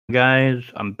guys.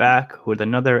 I'm back with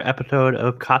another episode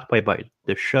of Cosplay Bites,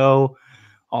 the show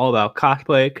all about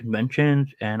cosplay, conventions,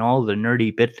 and all the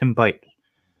nerdy bits and bytes.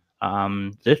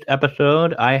 This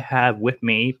episode, I have with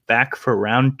me back for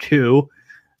round two,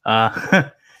 uh,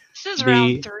 This is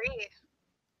round the three.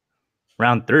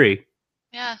 round three.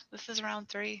 Yeah, this is round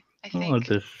three, I Well, it's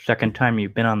think. the second time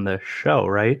you've been on the show,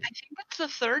 right? I think it's the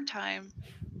third time.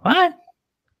 What?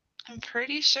 I'm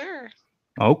pretty sure.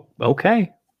 Oh,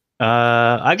 okay.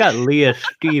 I got Leah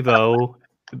Stevo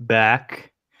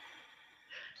back.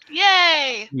 Yay!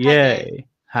 Hi, guys. Yay! Good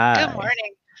Hi.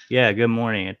 morning. Yeah, good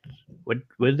morning. It's what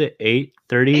was it?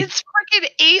 8:30 It's freaking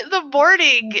 8 in the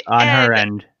morning. on her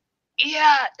And end.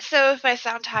 yeah, so if I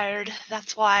sound tired,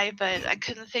 that's why. But I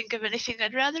couldn't think of anything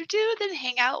I'd rather do than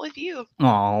hang out with you.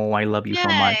 Oh, I love you so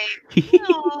much. Yay.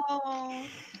 Oh.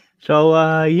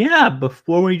 So, yeah,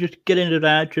 before we just get into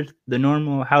that, just the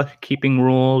normal housekeeping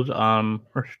rules,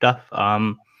 or stuff.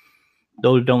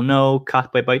 Those who don't know,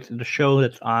 Cosplay Bites is a show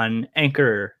that's on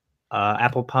Anchor,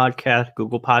 Apple Podcasts,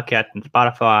 Google Podcasts, and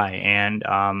Spotify. And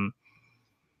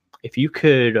if you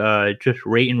could just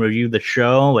rate and review the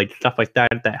show, like stuff like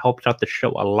that, that helps out the show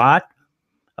a lot.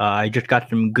 I just got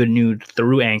some good news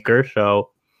through Anchor, so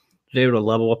I was able to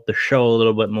level up the show a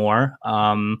little bit more.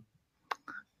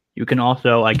 You can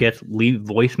also, I guess, leave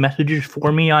voice messages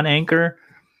for me on Anchor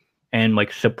and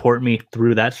like support me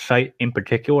through that site in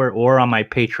particular, or on my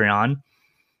Patreon.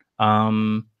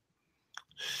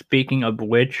 Speaking of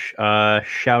which,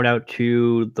 shout out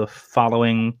to the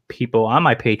following people on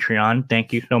my Patreon.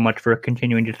 Thank you so much for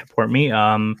continuing to support me.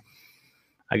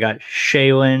 I got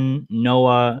Shaylin,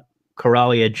 Noah,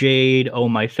 Coralia Jade, Oh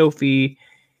My Sophie,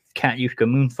 Cat Yuska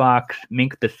Moonfox,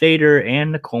 Mink the Satyr,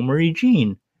 and Nicole Marie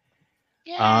Jean.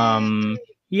 Yay.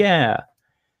 Yeah.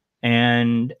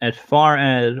 And as far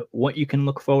as what you can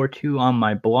look forward to on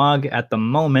my blog at the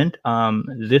moment,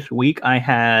 this week I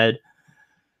had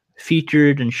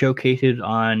featured and showcases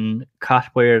on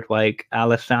cosplayers like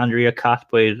Alessandria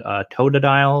Cosplays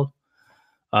Totodile,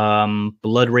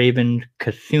 Bloodraven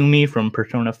Kasumi from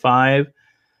Persona 5,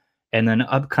 and then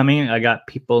upcoming I got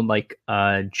people like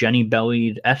Jenny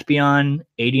Belly's Espion,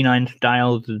 89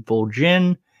 Styles'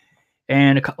 Vol'jin,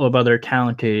 and a couple of other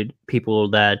talented people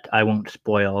that I won't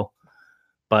spoil,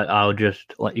 but I'll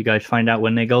just let you guys find out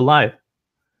when they go live.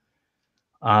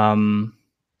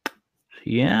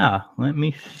 Yeah, let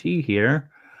me see here.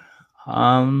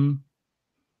 That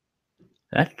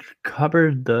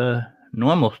covered the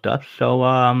normal stuff. So,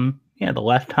 yeah, the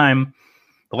last time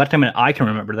that I can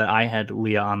remember that I had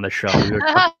Leah on the show.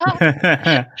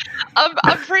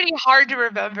 I'm pretty hard to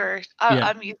remember. Yeah.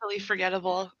 I'm easily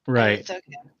forgettable. Right. It's okay.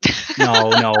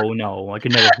 No. I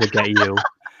can never forget you.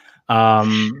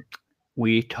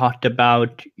 We talked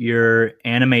about your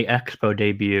Anime Expo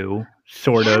debut,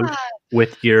 sort of, Yeah.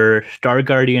 with your Star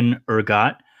Guardian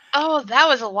Urgot. Oh, that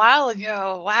was a while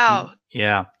ago. Wow.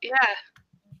 Yeah. Yeah.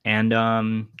 And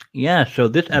yeah, so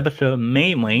this episode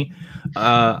mainly,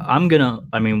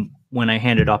 when I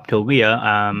hand it off to Leah,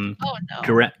 Oh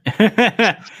no.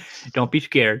 don't be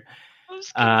scared. I'm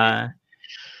scared.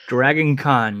 Dragon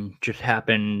Con just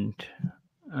happened.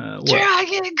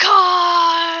 Dragon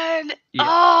Con! Yeah.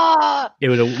 Ah! It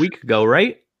was a week ago,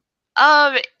 right?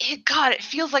 It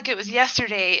feels like it was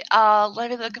yesterday. Let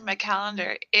me look at my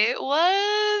calendar. It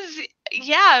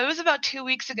was about 2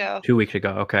 weeks ago. 2 weeks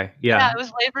ago, okay. Yeah, Yeah. it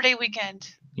was Labor Day weekend.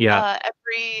 Yeah.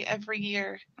 Every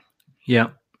year. Yeah.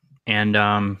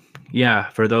 And yeah,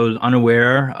 for those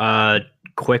unaware,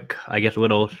 quick, I guess,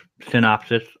 little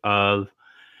synopsis of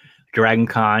Dragon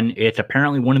Con. It's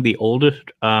apparently one of the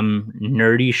oldest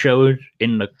nerdy shows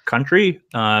in the country,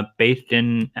 based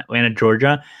in Atlanta,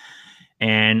 Georgia.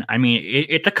 And I mean,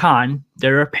 it's a con.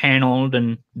 There are panels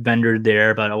and vendors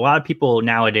there, but a lot of people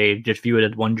nowadays just view it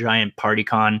as one giant party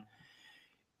con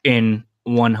in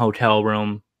one hotel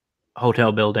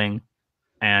building.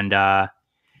 And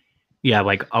yeah,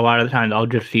 like a lot of the times I'll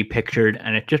just see pictured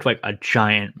and it's just like a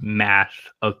giant mass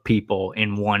of people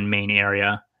in one main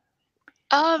area.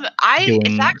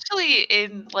 It's actually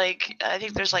in I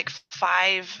think there's like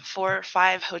 4 or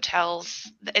 5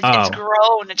 hotels. It's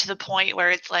grown to the point where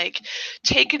it's like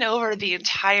taken over the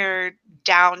entire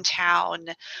downtown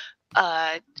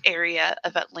area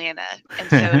of Atlanta. And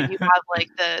so you have like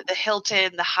the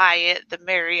Hilton, the Hyatt, the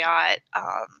Marriott,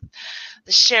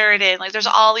 the Sheraton. Like there's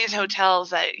all these hotels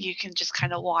that you can just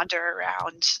kind of wander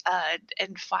around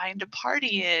and find a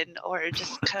party in, or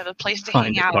just kind of a place to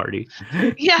hang out. Party.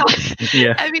 Yeah.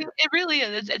 Yeah. I mean, it really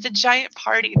is. It's a giant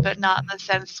party, but not in the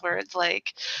sense where it's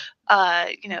like,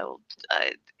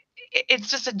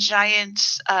 it's just a giant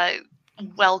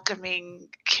welcoming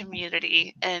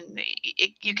community, and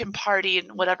you can party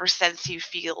in whatever sense you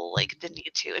feel like the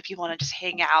need to. If you want to just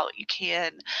hang out, you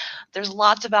can. There's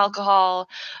lots of alcohol,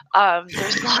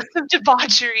 there's lots of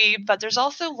debauchery, but there's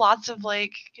also lots of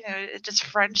like, just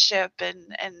friendship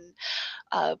and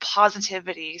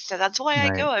positivity. So that's why I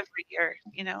Right. go every year.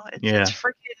 Yeah.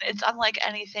 It's unlike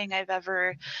anything I've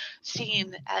ever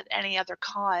seen at any other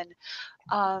con.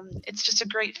 It's just a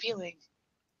great feeling.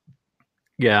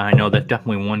 Yeah, I know that's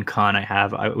definitely one con I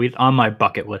have. It's on my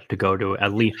bucket list to go to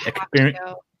at least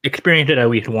experience it at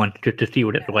least once just to see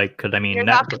what it's like. Because I mean, you're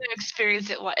not going to experience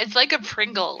it once. It's like a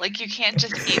Pringle. Like you can't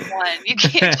just eat one. You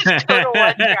can't just go to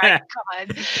one Dragon Con.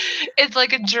 It's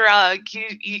like a drug.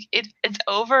 It's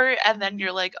over, and then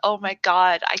you're like, oh my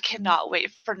god, I cannot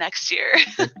wait for next year.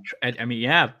 I mean,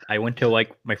 yeah, I went to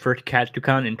like my first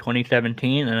Katsucon in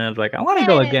 2017, and I was like, I want to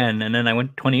go again. And then I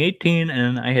went 2018,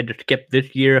 and I had to skip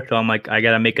this year, so I'm like, I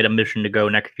gotta make it a mission to go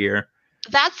next year.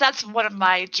 That's one of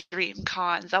my dream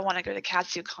cons. I want to go to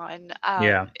Katsucon.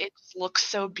 Yeah. It looks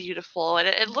so beautiful, and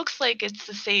it looks like it's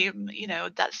the same,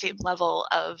 that same level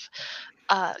of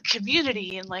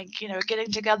community, and like,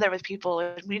 getting together with people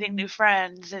and meeting new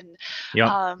friends, and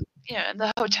and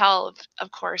the hotel,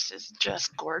 of course, is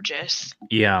just gorgeous.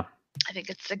 Yeah. I think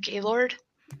it's the Gaylord.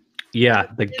 Yeah,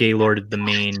 the Gaylord is the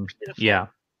main. Yeah.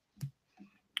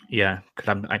 Yeah,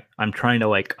 because I'm trying to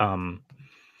like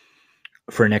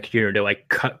for next year to like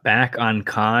cut back on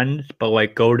cons, but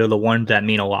like go to the ones that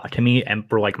mean a lot to me and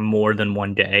for like more than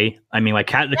one day. I mean, like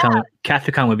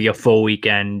Katsucon would be a full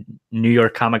weekend. New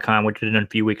York Comic Con, which is in a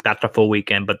few weeks, that's a full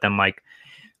weekend. But then like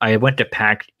I went to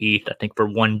PAX East, I think for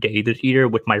one day this year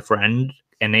with my friends,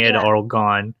 and they had all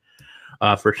gone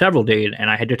for several days, and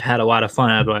I had just had a lot of fun.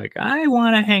 I was like, I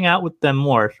want to hang out with them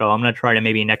more, so I'm gonna try to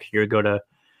maybe next year go to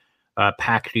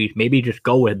PAX East, maybe just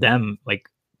go with them, like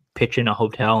pitch in a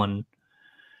hotel and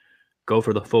go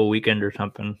for the full weekend or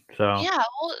something. So yeah,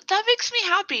 well, that makes me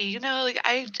happy. Like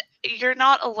you're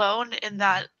not alone in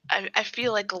that. I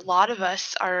feel like a lot of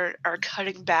us are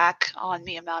cutting back on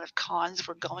the amount of cons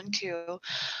we're going to,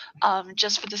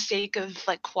 just for the sake of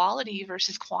like quality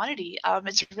versus quantity.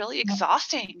 It's really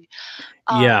exhausting.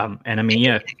 Yeah, and I mean,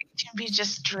 it can be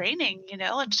just draining,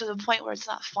 and to the point where it's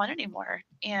not fun anymore.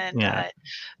 And I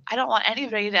don't want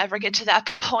anybody to ever get to that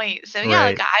point. So yeah,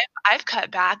 like I've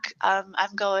cut back. I'm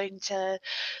going to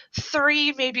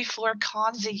 3, maybe 4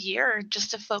 cons a year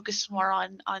just to focus more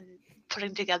on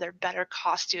putting together better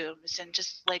costumes and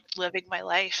just like living my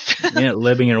life. Yeah,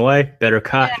 living your life, better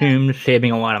costumes,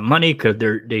 saving a lot of money because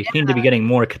they seem to be getting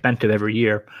more expensive every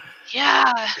year.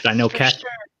 Yeah, I know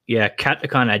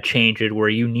Katsucon had changed it where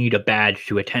you need a badge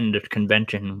to attend this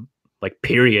convention, like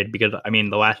period. Because I mean,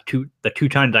 the two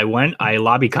times I went, I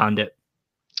lobby conned it.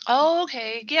 Oh,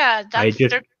 okay, yeah,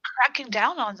 they're cracking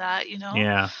down on that,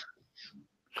 Yeah.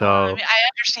 So I mean, I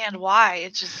understand why.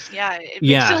 It's just it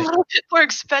makes it a little bit more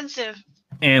expensive.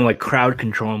 And like crowd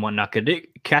control and whatnot. Cause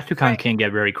Katsucon can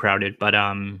get very crowded, but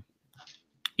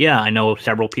yeah, I know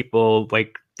several people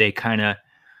like they kind of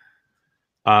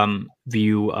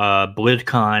view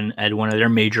BlizzCon as one of their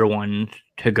major ones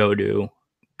to go to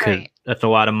because that's a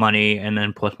lot of money, and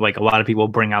then plus like a lot of people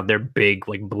bring out their big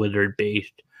like Blizzard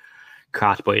based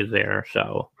cosplays there.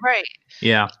 So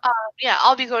yeah,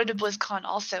 I'll be going to BlizzCon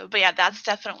also, but yeah, that's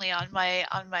definitely on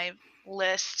my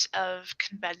list of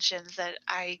conventions that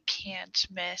I can't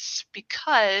miss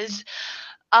because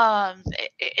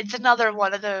it's another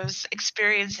one of those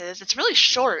experiences. It's really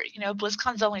short,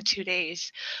 BlizzCon's only 2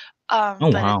 days.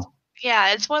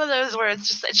 It's one of those where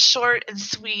it's short and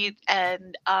sweet,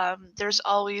 and there's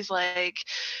always like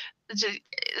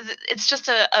it's just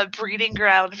a breeding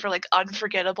ground for like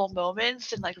unforgettable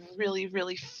moments and like really,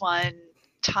 really fun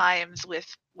times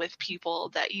with people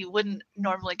that you wouldn't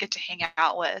normally get to hang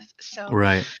out with. So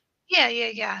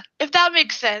yeah. If that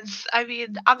makes sense. I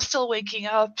mean, I'm still waking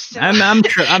up, so I'm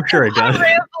sure it does. I'm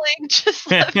rambling.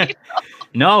 Just let me know.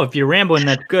 No, if you're rambling,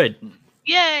 that's good.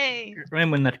 Yay!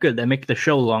 Rambling, that's good. That makes the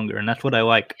show longer, and that's what I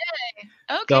like. Yay!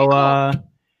 Okay, so, cool.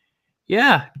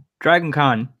 Yeah, Dragon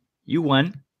Con, you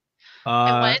went.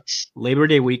 I went. Labor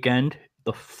Day weekend.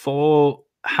 The full.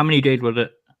 How many days was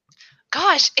it?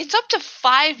 Gosh, it's up to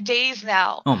 5 days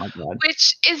now. Oh my god!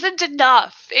 Which isn't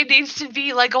enough. It needs to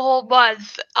be like a whole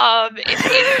month.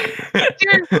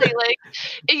 Seriously, like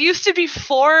it used to be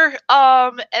 4.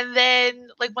 And then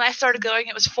like when I started going,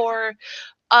 it was 4.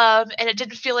 And it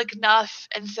didn't feel like enough,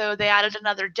 and so they added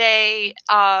another day,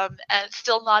 and it's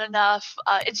still not enough.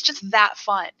 It's just that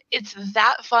fun. It's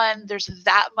that fun. There's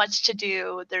that much to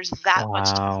do. There's that much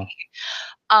to see.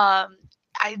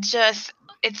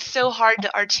 It's so hard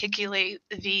to articulate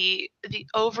the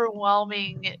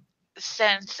overwhelming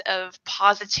sense of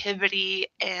positivity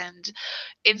and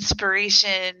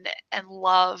inspiration and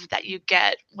love that you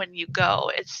get when you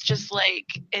go. It's just like,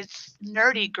 it's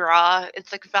nerdy gras.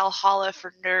 It's like Valhalla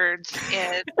for nerds,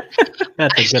 and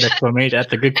That's a good explanation.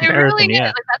 That's a good it really comparison. is. Yeah.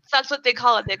 Like, that's what they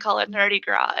call it. They call it nerdy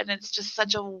gras, and it's just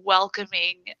such a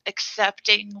welcoming,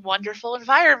 accepting, wonderful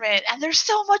environment. And there's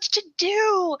so much to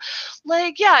do.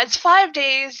 Like, yeah, it's 5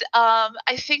 days.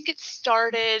 I think it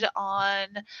started on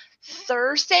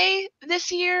Thursday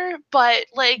this year, but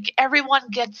like everyone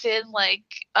gets in like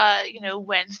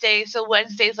Wednesday. So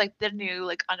Wednesday's like the new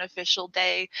like unofficial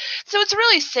day. So it's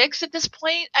really 6 at this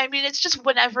point. I mean, it's just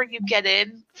whenever you get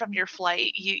in from your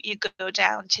flight, you go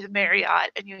down to the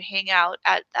Marriott and you hang out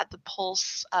at the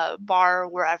Pulse bar or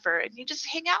wherever, and you just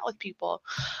hang out with people.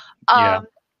 Yeah.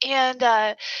 And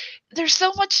there's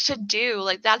so much to do.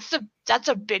 Like, that's a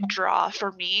big draw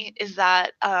for me, is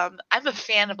that I'm a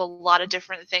fan of a lot of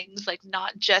different things, like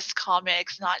not just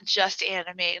comics, not just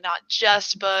anime, not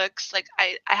just books. Like,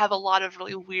 I have a lot of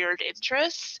really weird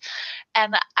interests,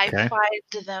 and I Okay.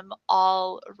 find them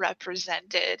all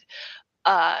represented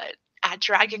uh, at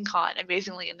Dragon Con,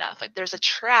 amazingly enough. Like, there's a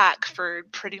track for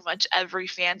pretty much every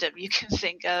fandom you can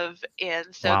think of,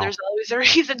 and so Wow. there's always a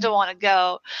reason to want to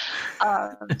go.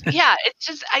 Yeah, it's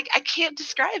just, I can't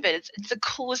describe it. It's the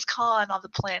coolest con on the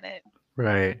planet.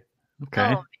 Right. Okay.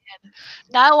 Oh man,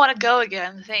 now I want to go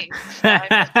again. Thanks. You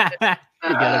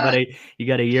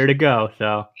got a year to go.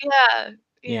 So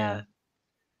Yeah.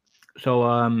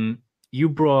 So you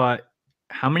brought,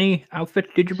 how many outfits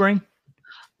did you bring?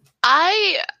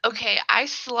 I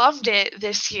slummed it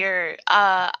this year.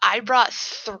 I brought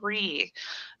 3,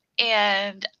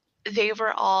 and they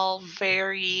were all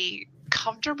very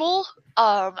comfortable.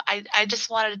 I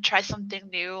just wanted to try something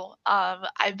new.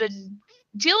 I've been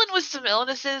dealing with some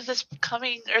illnesses this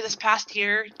past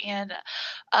year, and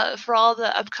for all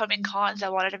the upcoming cons, I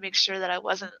wanted to make sure that I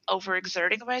wasn't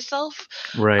overexerting myself.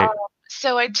 Right.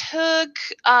 So I took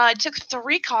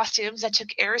 3 costumes. I took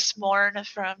Eris Morn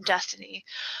from Destiny.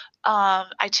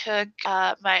 I took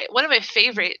one of my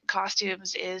favorite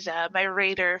costumes is my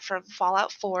Raider from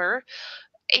Fallout 4,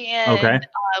 and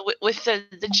with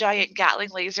the giant Gatling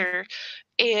laser.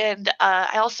 And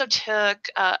I also took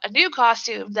a new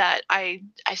costume that I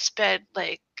spent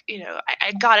like,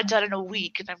 I got it done in a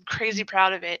week, and I'm crazy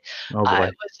proud of it. Oh boy.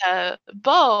 It was a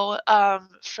Bow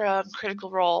from Critical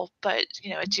Role, but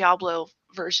a Diablo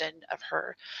version of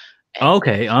her. And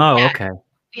Okay. Oh, okay.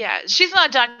 yeah, she's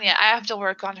not done yet. I have to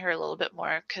work on her a little bit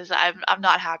more because I'm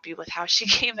not happy with how she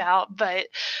came out. But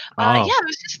yeah, it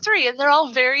was just 3, and they're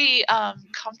all very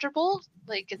comfortable.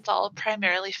 Like, it's all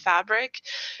primarily fabric,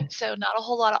 so not a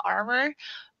whole lot of armor,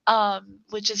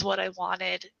 which is what I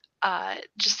wanted.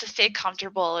 Just to stay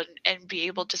comfortable and be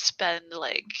able to spend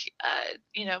like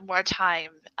more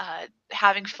time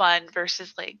having fun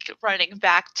versus like running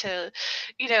back to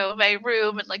my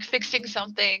room and like fixing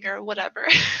something or whatever.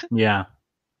 Yeah.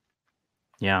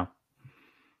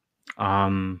 All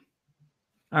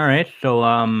right.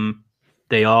 So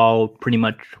they all pretty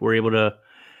much you were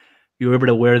able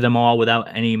to wear them all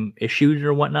without any issues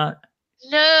or whatnot?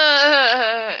 No.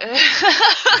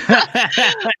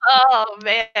 Oh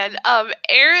man.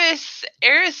 Eris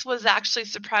was actually,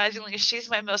 surprisingly, she's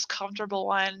my most comfortable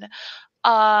one.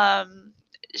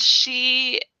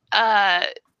 She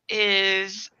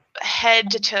is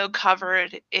head to toe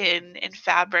covered in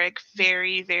fabric,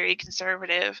 very, very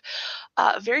conservative,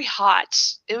 very hot.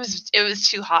 It was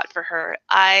too hot for her.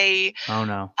 Oh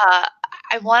no.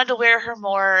 I wanted to wear her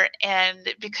more,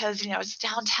 and because it's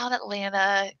downtown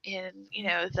Atlanta in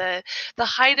the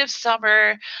height of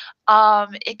summer,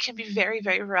 it can be very,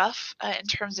 very rough in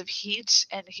terms of heat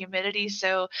and humidity.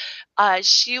 So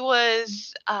she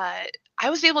was I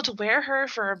was able to wear her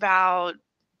for about,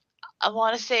 I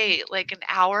want to say, like an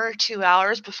hour, 2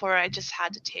 hours before I just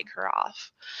had to take her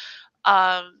off.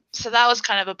 So that was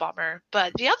kind of a bummer,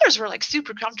 but the others were like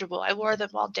super comfortable. I wore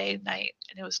them all day and night,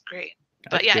 and it was great.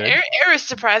 But yeah, Eris,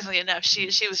 surprisingly enough, she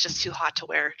was just too hot to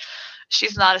wear.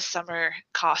 She's not a summer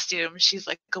costume. She's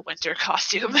like a winter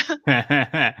costume.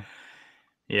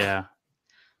 Yeah.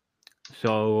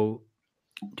 So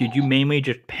did you mainly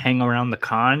just hang around the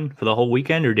con for the whole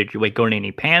weekend, or did you like go to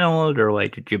any panels, or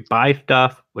like did you buy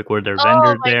stuff? Like, were there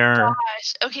vendors there? Oh my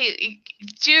gosh. Okay,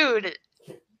 dude,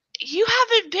 you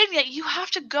haven't been yet. You have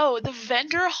to go. The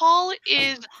vendor hall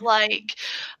is like,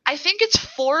 I think it's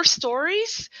 4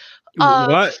 stories.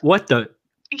 What the?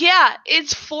 Yeah,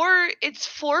 it's 4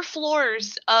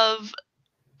 floors of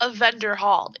a vendor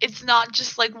hall. It's not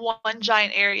just like one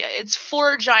giant area. It's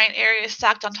 4 giant areas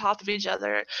stacked on top of each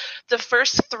other. The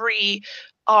first 3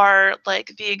 are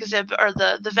like the exhibit or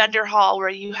the vendor hall where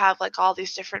you have like all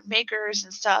these different makers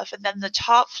and stuff, and then the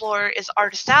top floor is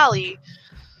Artist Alley,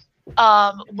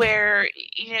 where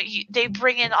they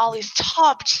bring in all these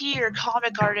top tier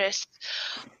comic artists.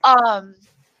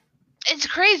 It's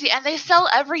crazy, and they sell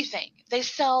everything. They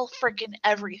sell freaking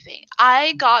everything.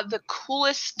 I got the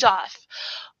coolest stuff.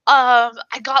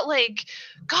 I got like,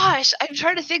 gosh, I'm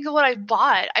trying to think of what I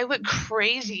bought. I went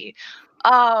crazy.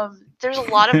 There's a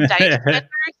lot of dice vendors.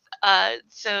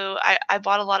 So I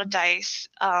bought a lot of dice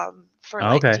for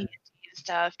like D&D and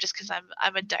stuff, just because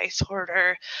I'm a dice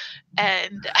hoarder,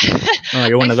 and oh,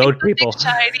 you're one of those people.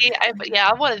 Shiny.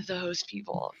 I'm one of those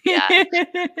people. Yeah,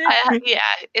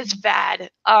 it's bad.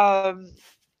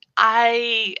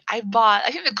 I bought.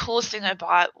 I think the coolest thing I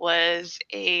bought was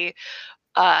an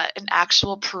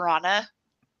actual piranha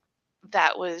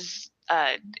that was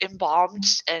embalmed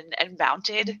and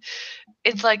mounted.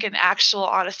 It's like an actual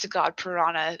honest to God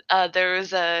piranha. There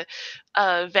was a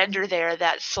vendor there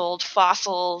that sold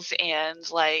fossils and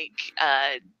like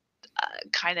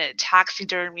kind of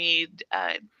taxidermied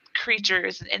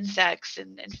creatures and insects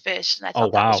and fish, and I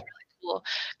thought that was really cool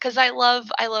because I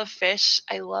love fish.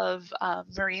 I love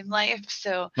marine life,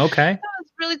 so okay, that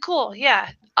was really cool. Yeah.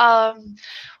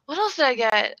 What else did I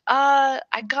get? I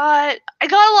got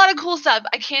a lot of cool stuff.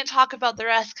 I can't talk about the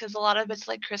rest because a lot of it's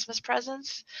like Christmas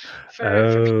presents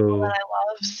for people that I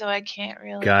love, so I can't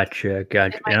really. Gotcha. Yeah.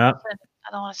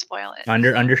 I don't want to spoil it.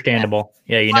 Understandable.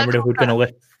 Yeah, you never know who's gonna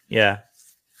listen. Yeah.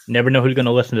 Never know who's going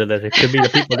to listen to this. It could be the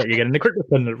people that you're getting the Christmas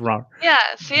presents from. Yeah,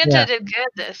 Santa did good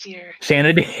this year.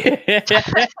 Santa did.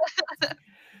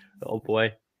 Oh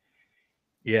boy.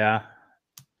 Yeah.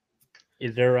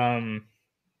 Is there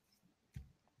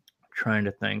trying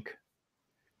to think.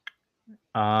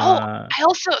 I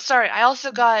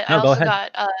also got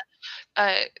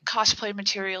cosplay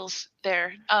materials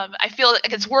there. I feel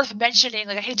like it's worth mentioning.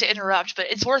 Like, I hate to interrupt, but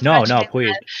it's worth mentioning. No,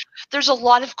 please. There's a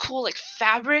lot of cool like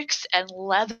fabrics and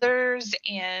leathers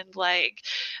and like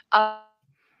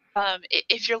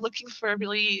if you're looking for a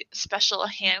really special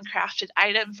handcrafted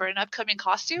item for an upcoming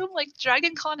costume, like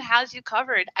Dragon Con has you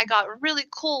covered. I got really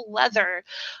cool leather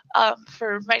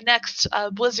for my next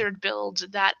Blizzard build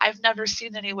that I've never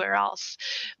seen anywhere else.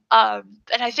 And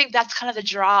I think that's kind of the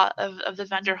draw of the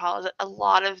vendor hall. A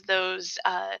lot of those,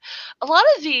 a lot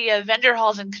of the vendor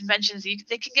halls and conventions,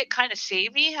 they can get kind of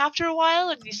samey after a while,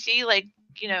 and you see like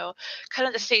kind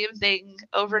of the same thing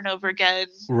over and over again,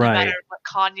 right. No matter what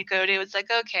con you go to. It's like,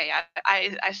 okay,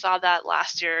 I saw that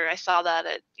last year. I saw that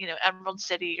at Emerald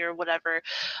City or whatever,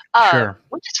 sure.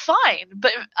 Which is fine.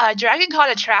 But Dragon Con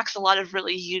attracts a lot of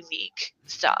really unique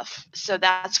stuff, so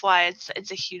that's why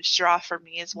it's a huge draw for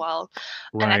me as well.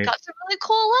 Right. And I got some really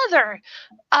cool leather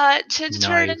to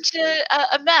turn into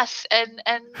a mess and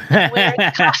wear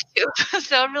a costume.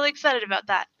 So I'm really excited about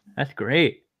that. That's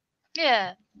great.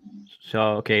 Yeah.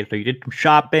 So you did some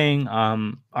shopping.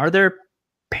 Are there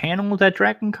panels at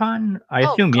Dragon Con? I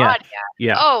assume yes.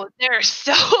 Yeah. Oh, there are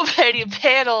so many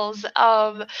panels.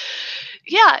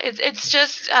 Yeah, it's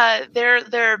just there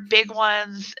are big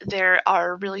ones. There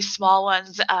are really small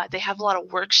ones. They have a lot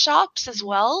of workshops as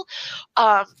well.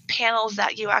 Panels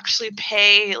that you actually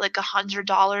pay like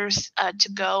 $100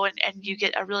 to go, and you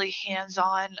get a really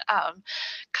hands-on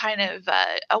kind of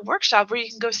a workshop where you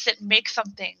can go sit and make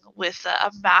something with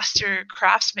a master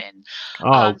craftsman.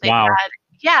 Oh, wow.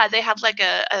 They had like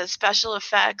a special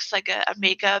effects, like a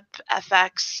makeup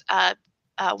FX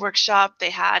workshop. They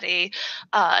had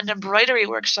an embroidery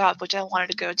workshop, which I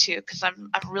wanted to go to because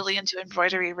I'm really into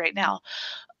embroidery right now.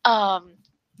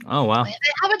 Oh wow! They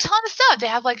have a ton of stuff. They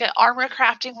have like an armor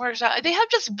crafting workshop. They have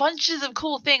just bunches of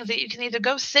cool things that you can either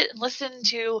go sit and listen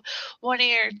to one of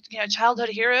your childhood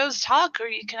heroes talk, or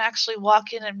you can actually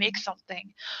walk in and make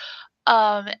something.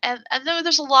 And then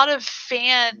there's a lot of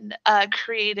fan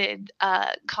created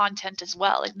content as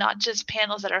well, like not just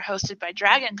panels that are hosted by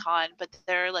Dragon Con, but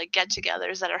they're like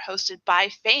get-togethers that are hosted by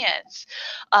fans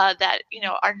that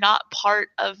are not part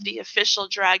of the official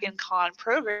Dragon Con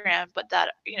program, but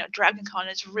that Dragon Con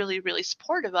is really, really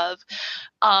supportive of.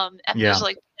 And there's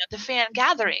like the fan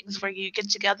gatherings where you get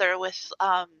together with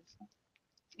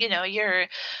your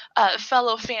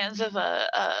fellow fans of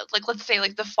like, let's say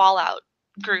like the Fallout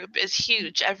group is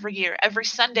huge every year. Every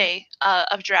Sunday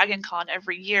of Dragon Con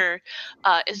every year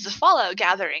is the Fallout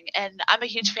gathering, and I'm a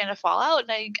huge fan of Fallout,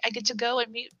 and I get to go and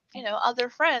meet other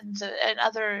friends and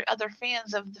other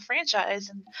fans of the franchise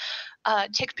and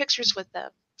take pictures with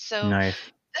them. So nice.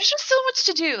 There's just so much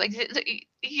to do. Like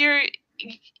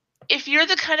if you're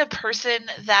the kind of person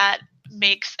that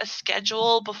makes a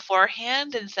schedule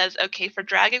beforehand and says, okay, for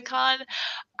Dragon Con,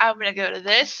 I'm going to go to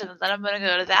this, and then I'm going to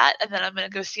go to that, and then I'm going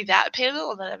to go see that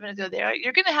panel, and then I'm going to go there.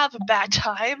 You're going to have a bad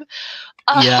time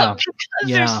because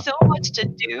there's so much to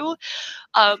do.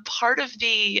 Part of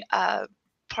the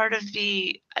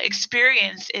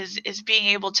experience is being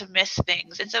able to miss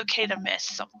things. It's okay to miss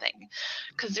something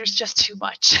because there's just too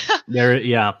much.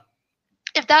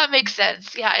 If that makes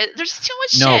sense. Yeah, there's too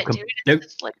much shit, dude.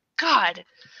 It's like, God.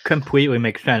 Completely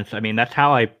makes sense. I mean, that's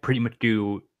how I pretty much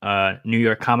do New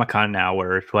York Comic Con now,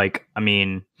 where it's like, I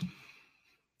mean,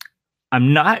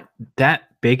 I'm not that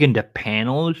big into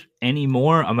panels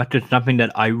anymore unless it's something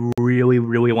that I really,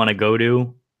 really want to go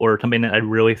to, or something that I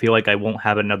really feel like I won't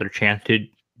have another chance to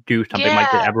do something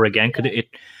like that ever again. Because it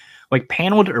like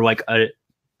panels are like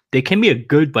they can be a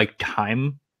good like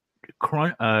time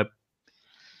crunch.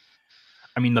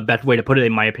 I mean, the best way to put it,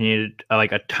 in my opinion, is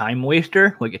like a time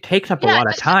waster. Like it takes up a lot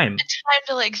of time. Time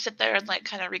to like sit there and like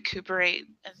kind of recuperate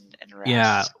and rest.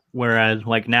 Yeah. Whereas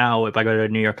like now, if I go to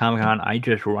New York Comic Con, I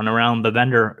just run around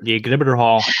the exhibitor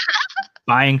hall,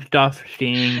 buying stuff,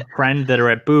 seeing friends that are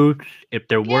at booths, if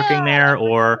they're working there,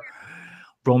 or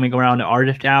roaming around the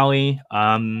artist alley.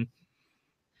 What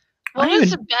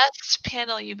was the best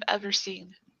panel you've ever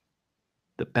seen?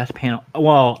 The best panel?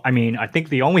 Well, I mean, I think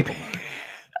the only.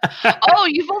 Oh,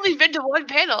 you've only been to one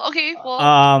panel. Okay,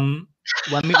 well.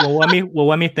 Let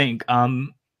me think.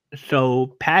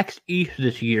 So PAX East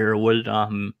this year was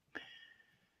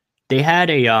they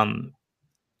had a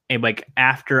like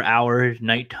after hours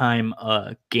nighttime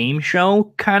game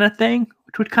show kind of thing,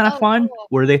 which was kind of fun. Cool.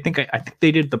 Where they think I think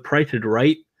they did The Price is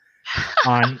Right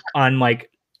on like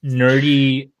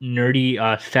nerdy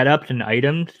setups and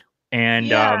items,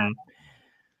 and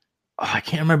I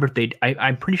can't remember if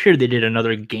I'm pretty sure they did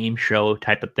another game show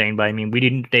type of thing, but I mean, we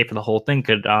didn't stay for the whole thing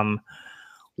because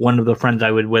one of the friends I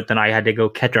was with and I had to go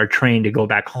catch our train to go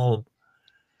back home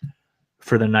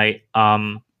for the night.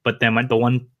 But then the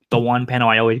one panel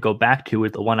I always go back to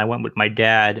is the one I went with my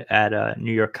dad at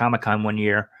New York Comic Con one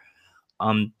year.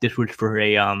 This was for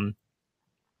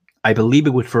I believe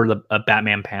it was for a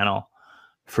Batman panel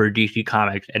for DC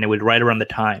Comics, and it was right around the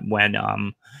time when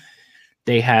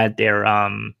they had their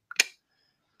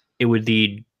it was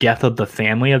the Death of the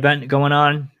Family event going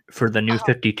on for the New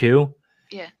 52.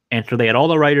 Yeah. And so they had all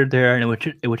the writers there, and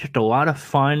it was just a lot of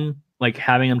fun, like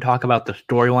having them talk about the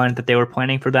storylines that they were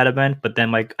planning for that event. But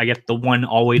then, like, I guess the one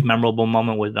always memorable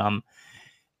moment was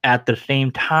at the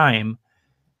same time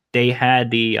they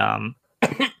had the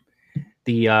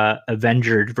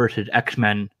Avengers versus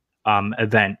X-Men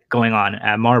event going on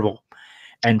at Marvel,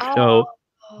 and so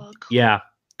cool.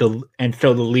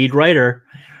 the lead writer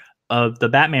of the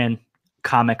Batman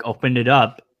comic opened it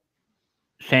up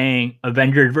saying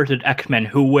Avengers versus X-Men,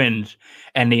 who wins?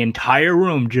 And the entire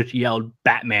room just yelled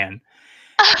Batman.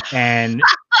 And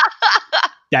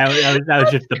that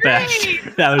was just the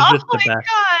best. That was just the best.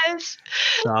 Oh my gosh.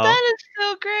 So, that is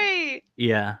so great.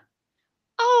 Yeah.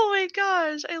 Oh my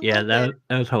gosh. I love it.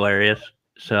 That was hilarious.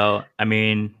 So, I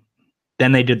mean,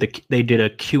 then they did a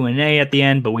Q&A at the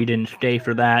end, but we didn't stay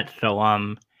for that.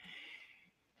 So,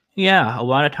 yeah, a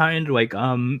lot of times, like,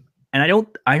 and I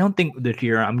don't think this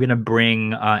year I'm gonna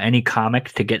bring any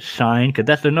comics to get signed, because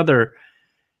that's another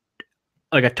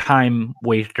like a time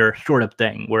waster sort of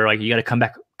thing where like you got to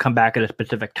come back at a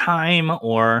specific time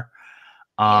or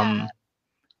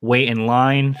wait in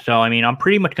line. So I mean, I'm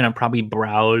pretty much gonna probably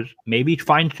browse, maybe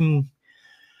find some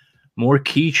more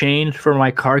keychains for my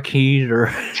car keys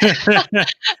or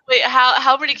Wait,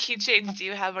 how many keychains do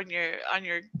you have on your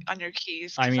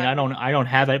keys? I mean, I don't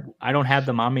have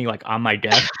them on me like on my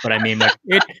desk, but I mean like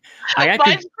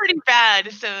mine's pretty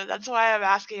bad, so that's why I'm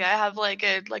asking. I have like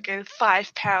a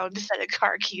 5-pound set of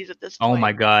car keys at this point. Oh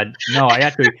my god. No, I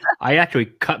actually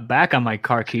cut back on my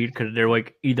car keys because they're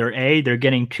like either A, they're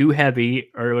getting too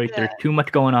heavy, or like there's too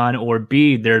much going on, or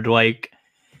B, they're like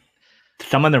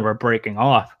some of them are breaking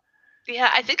off.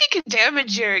 Yeah, I think it can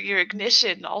damage your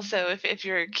ignition also. If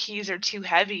your keys are too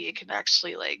heavy, it can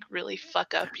actually like really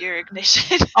fuck up your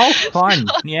ignition. Oh, fun.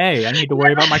 Yay, I need to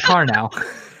worry about my car now.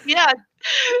 Yeah,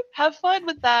 have fun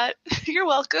with that. You're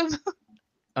welcome.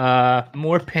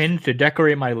 More pins to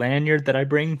decorate my lanyard that I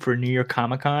bring for New York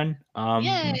Comic Con.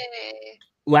 Yay.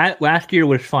 Last year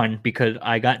was fun because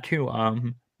I got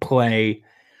to play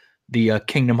the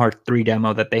Kingdom Hearts 3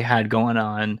 demo that they had going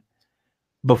on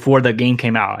before the game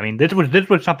came out. I mean, this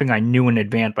was something I knew in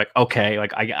advance. Like, okay,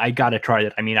 like I gotta try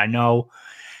it. I mean, I know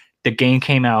the game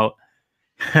came out.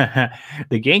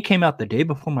 The game came out the day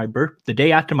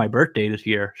after my birthday this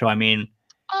year. So I mean,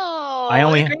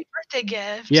 a great birthday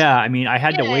gift. Yeah, I mean, I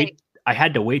had to wait. I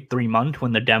had to wait 3 months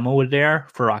when the demo was there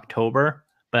for October,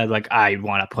 but I was like, I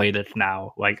want to play this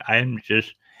now. Like I'm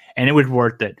just, and it was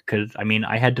worth it because I mean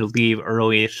I had to leave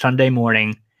early Sunday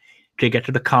morning to get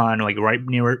to the con, like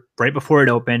right before it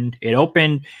opened. It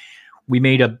opened.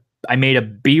 I made a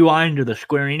beeline to the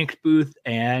Square Enix booth,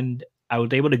 and I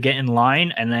was able to get in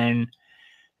line, and then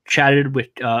chatted with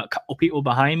a couple people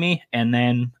behind me, and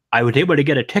then I was able to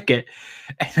get a ticket.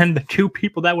 And then the two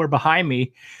people that were behind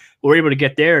me were able to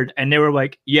get theirs, and they were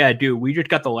like, "Yeah, dude, we just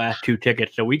got the last 2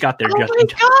 tickets, so we got there just in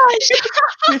time." Oh my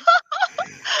gosh!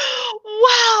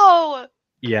 Wow.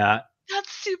 Yeah. That's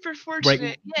super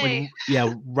fortunate. Yay.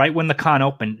 Right when the con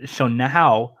opened. So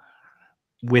now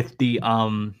with the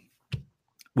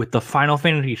Final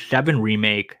Fantasy VII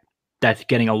remake that's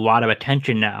getting a lot of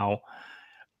attention now,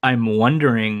 I'm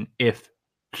wondering if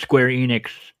Square Enix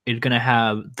is gonna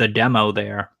have the demo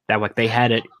there that like they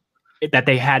had at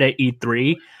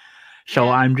E3. So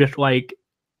Yeah. I'm just like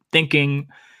thinking,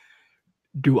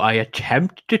 do I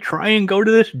attempt to try and go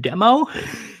to this demo? I think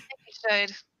you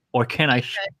should.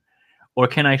 Or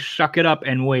can I suck it up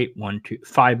and wait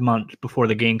 5 months before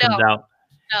the game comes out?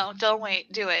 No, don't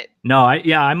wait. Do it. No,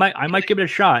 I might give it a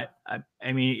shot.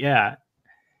 I mean, yeah.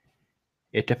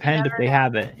 It depends if they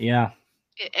have it. Yeah.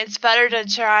 It's better to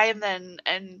try and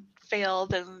fail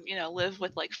than, live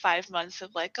with like 5 months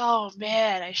of like, oh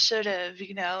man, I should have,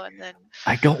 and then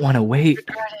I don't want to wait.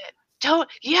 Regret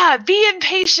it. Be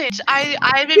impatient.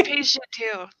 I'm impatient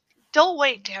too. Don't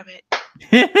wait, damn it.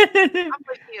 I'm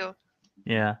with you.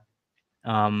 Yeah.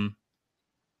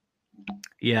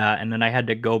 Yeah, and then I had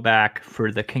to go back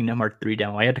for the Kingdom Hearts 3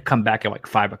 demo. I had to come back at like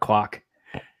 5:00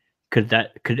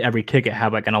 because every ticket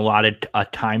had like an allotted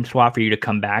time slot for you to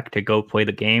come back to go play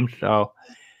the game. So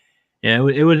yeah,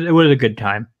 it was a good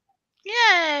time.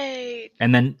 Yay!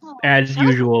 And then as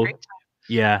usual,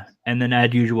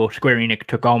 Square Enix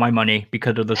took all my money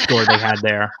because of the store they had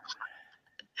there.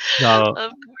 So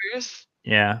of course.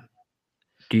 Yeah.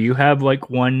 Do you have like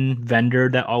one vendor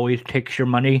that always takes your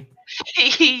money?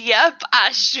 Yep,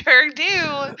 I sure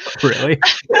do. Really?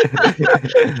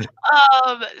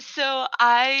 So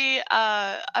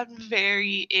I'm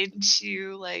very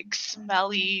into like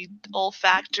smelly,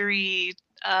 olfactory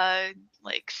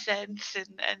like scents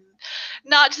and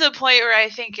not to the point where I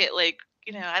think it like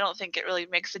I don't think it really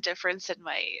makes a difference in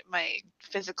my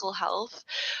physical health,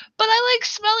 but I like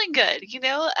smelling good,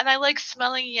 and I like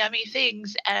smelling yummy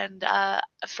things. And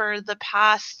for the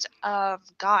past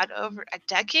over a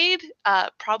decade,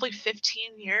 probably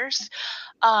 15 years,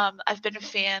 I've been a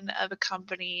fan of a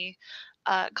company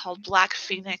called Black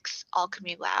Phoenix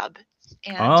Alchemy Lab.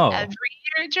 And every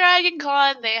year at Dragon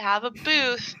Con, they have a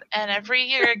booth, and every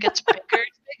year it gets bigger and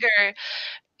bigger.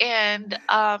 And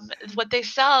what they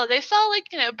sell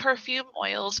like perfume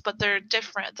oils, but they're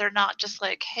different. They're not just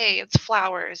like, hey, it's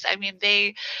flowers. I mean,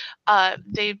 they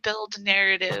build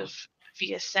narrative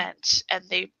via scent, and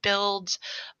they build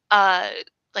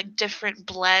like different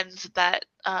blends that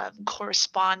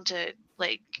correspond to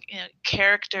like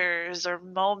characters or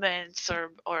moments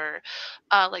or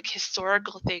like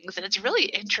historical things, and it's really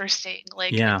interesting.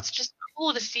 Like it's just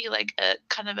cool to see like a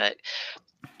kind of a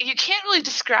you can't really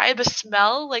describe a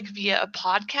smell like via a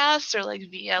podcast or like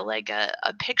via like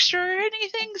a picture or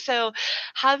anything. So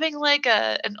having like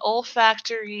an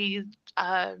olfactory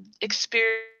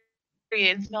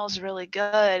experience smells really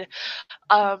good.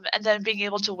 And then being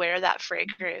able to wear that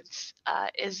fragrance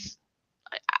is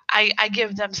I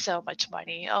give them so much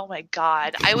money. Oh my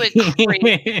god, I went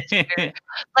crazy this year.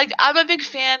 Like I'm a big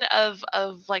fan of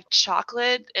like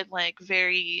chocolate and like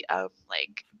very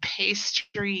like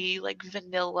pastry, like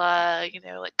vanilla,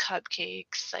 like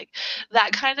cupcakes, like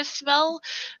that kind of smell.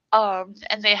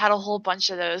 And they had a whole bunch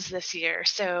of those this year.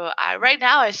 So right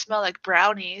now I smell like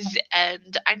brownies,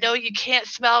 and I know you can't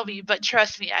smell me, but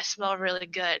trust me, I smell really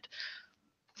good.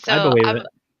 So I believe it.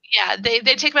 Yeah, they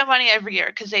take my money every year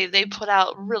because they put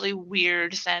out really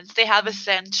weird scents. They have a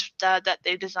scent that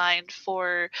they designed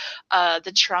for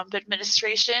the Trump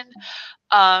administration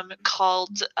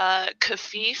called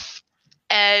Kafif,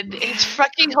 and it's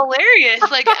fucking hilarious.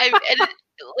 Like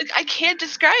I can't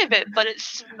describe it, but it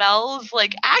smells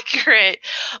like accurate.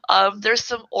 There's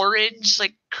some orange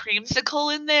like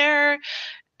creamsicle in there,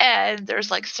 and there's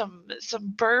like some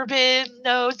bourbon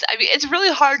notes. I mean, it's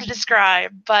really hard to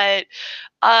describe, but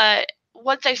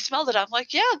once I smelled it, I'm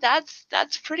like, yeah,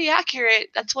 that's pretty accurate.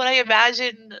 That's what I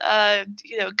imagine,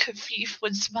 Kafif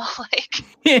would smell like.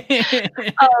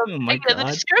 Oh my The god.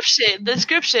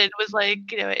 description was like,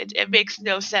 it makes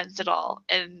no sense at all,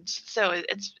 and so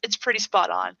it's pretty spot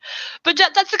on. But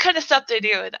that's the kind of stuff they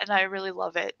do, and I really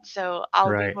love it. So I'll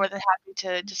be Right. more than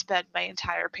happy to spend my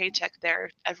entire paycheck there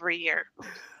every year.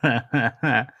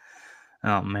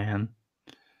 Oh man.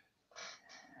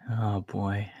 Oh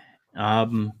boy.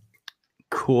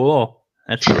 Cool.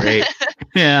 That's great.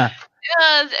 Yeah.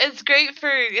 Yeah, it's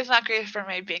not great for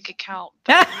my bank account,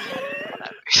 but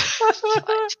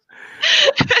whatever.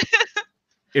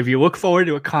 If you look forward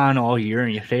to a con all year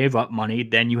and you save up money,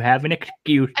 then you have an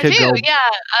excuse to go. Yeah.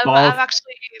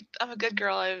 I'm a good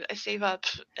girl. I save up,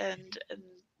 and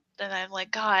then I'm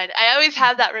like, God, I always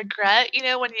have that regret,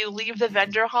 when you leave the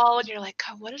vendor hall and you're like,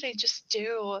 God, what did I just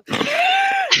do?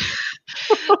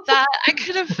 That I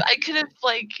could have I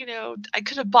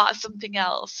could have bought something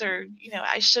else, or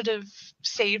I should have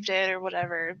saved it or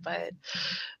whatever. But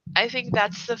I think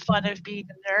that's the fun of being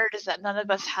a nerd, is that none of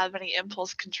us have any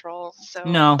impulse control. So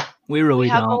no, we really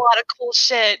have don't. a lot of cool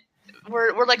shit.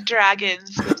 We're like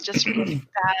dragons with just really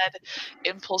bad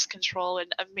impulse control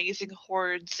and amazing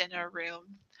hoards in our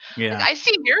room. Yeah. Like, I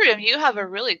see your room. You have a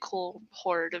really cool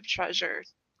hoard of treasure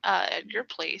at your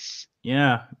place.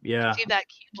 Yeah. I see that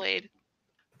keyblade.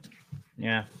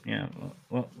 Yeah.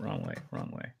 Well, wrong way.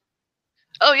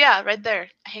 Oh yeah, right there,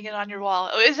 hanging on your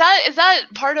wall. Oh, is that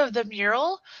part of the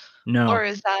mural? No. Or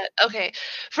is that okay?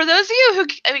 For those of you who,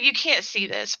 you can't see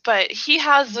this, but he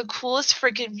has the coolest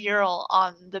freaking mural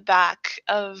on the back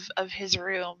of his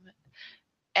room,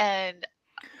 and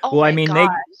well, I mean, they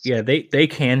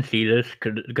can see this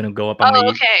because it's gonna go up on the.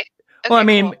 Okay. Well, I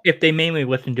mean, cool. if they mainly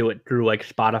listen to it through like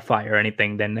Spotify or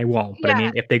anything, then they won't. But I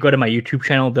mean, if they go to my YouTube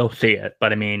channel, they'll see it.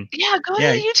 But I mean, go to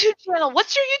the YouTube channel.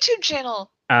 What's your YouTube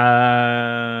channel?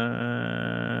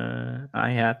 I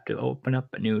have to open up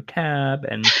a new tab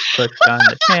and click on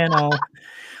the channel.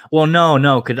 Well,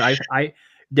 no, because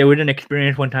there was an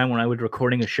experience one time when I was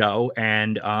recording a show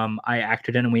and I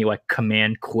accidentally like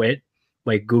command quit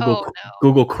like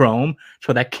Google Chrome,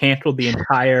 so that canceled the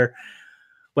entire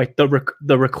like the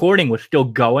recording was still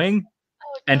going,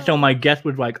 and so my guest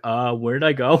was like, where did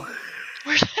I go?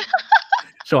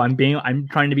 So I'm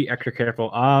trying to be extra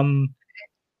careful. I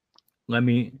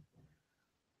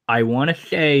want to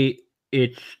say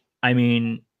I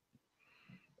mean,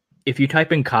 if you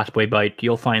type in Cosplay Bite,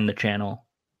 you'll find the channel.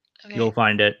 Okay. You'll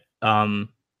find it.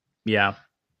 Yeah.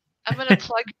 I'm gonna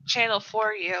plug your channel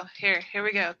for you. Here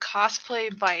we go.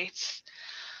 Cosplay Bites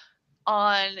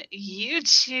on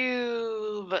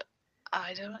YouTube.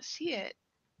 I don't see it.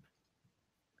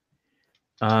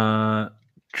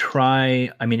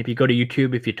 Try. I mean, if you go to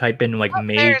YouTube, if you type in like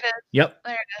Made. There it is. Yep.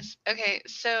 There it is. Okay,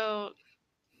 so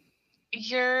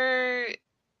your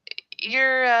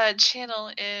channel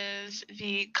is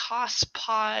the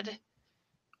CosPod.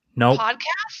 Nope.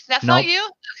 Podcast? That's not you?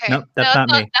 Okay. Nope, that's not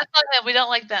me. That's not them. We don't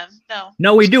like them. No.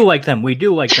 No, we do like them. We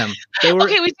do like them.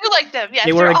 Okay, we do like them. Yeah.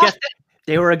 They were a guest.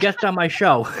 They were a guest on my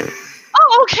show.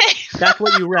 Oh, okay. That's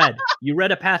what you read. You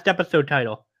read a past episode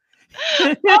title.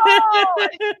 Okay,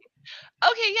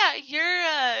 yeah.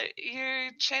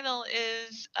 Your channel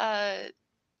is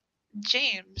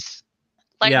James.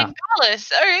 Lightning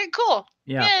Palace. All right, cool.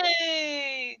 Yeah.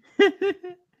 Yay.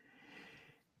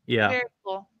 Yeah. Very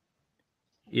cool.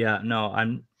 Yeah, no,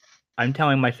 I'm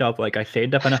telling myself like I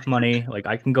saved up enough money, like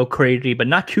I can go crazy, but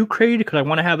not too crazy because I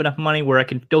want to have enough money where I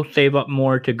can still save up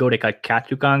more to go to like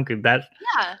Katsucon, because that's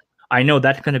I know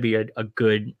that's going to be a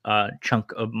good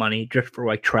chunk of money just for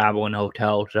like travel and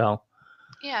hotel. So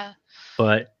yeah,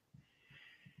 but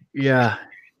yeah,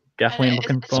 definitely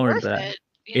looking forward to that.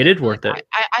 It is worth it.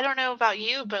 I don't know about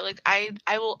you, but like I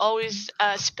will always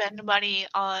spend money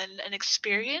on an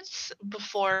experience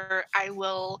before I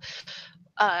will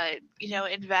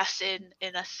invest in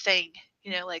a thing,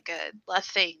 like a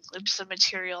thing, just a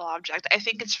material object. I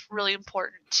think it's really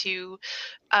important to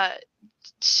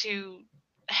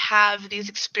have these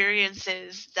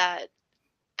experiences that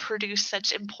produce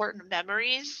such important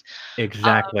memories.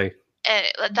 Exactly.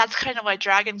 And that's kind of why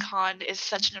Dragon Con is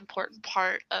such an important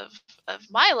part of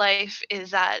my life,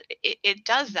 is that it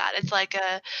does that. It's like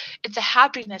it's a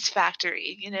happiness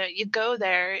factory. You go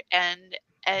there and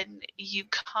you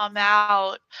come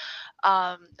out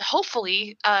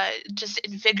hopefully just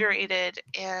invigorated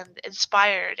and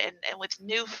inspired and with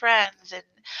new friends, and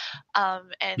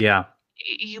yeah,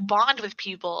 you bond with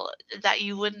people that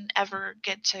you wouldn't ever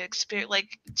get to experience,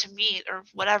 like to meet or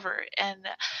whatever. And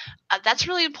that's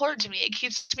really important to me. It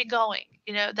keeps me going.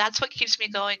 That's what keeps me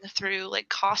going through like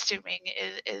costuming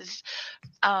is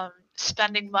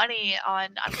spending money on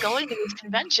going to these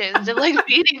conventions and like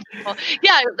meeting people.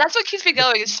 Yeah, that's what keeps me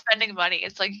going is spending money.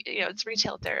 It's like, you know, it's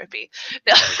retail therapy.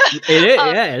 It is,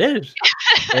 um, yeah, it is.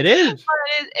 It is.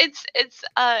 but it's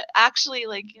actually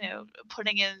like, you know,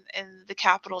 putting in the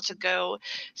capital to go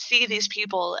see these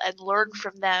people and learn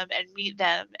from them and meet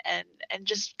them and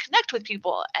just connect with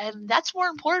people, and that's more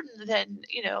important than,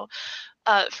 you know,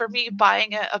 for me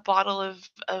buying a bottle of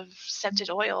scented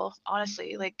oil.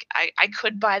 Honestly, like I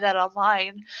could buy that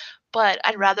online, but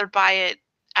I'd rather buy it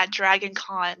at Dragon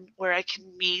Con where I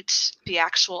can meet the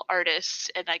actual artists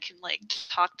and I can like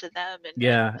talk to them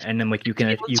Yeah, and then like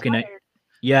feel you can inspired.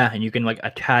 yeah, and you can like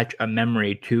attach a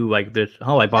memory to like this.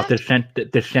 Oh, I bought Exactly.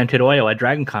 this scented oil at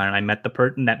Dragon Con, and I met the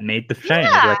person that made the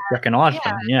scent. It's Yeah, like freaking yeah.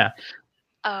 awesome. Yeah,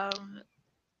 Um,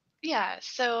 yeah,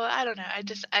 so I don't know.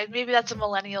 I maybe that's a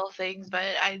millennial thing, but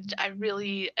I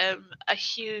really am a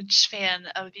huge fan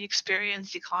of the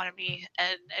experience economy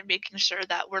and making sure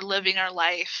that we're living our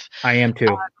life I am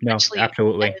too. No, essentially,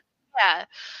 absolutely. and yeah,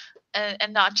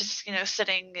 and not just, you know,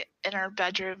 sitting in our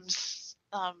bedrooms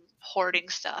hoarding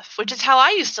stuff, which is how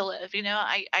I used to live. You know,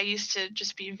 I used to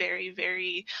just be very,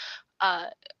 very uh,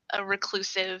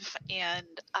 reclusive, and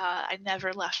I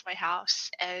never left my house.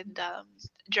 And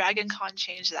Dragon Con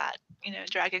changed that. You know,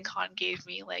 Dragon Con gave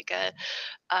me like uh,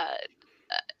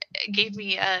 gave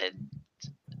me a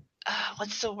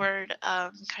what's the word?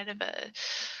 Kind of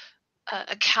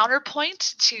a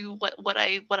counterpoint to what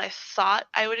I thought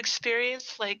I would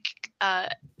experience, like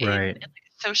in Right. like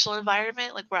a social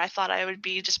environment, like where I thought I would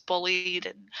be just bullied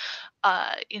and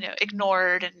you know,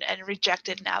 ignored and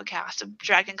rejected and outcast. And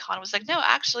Dragon Con was like, no,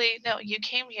 actually, no, you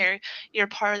came here, you're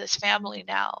part of this family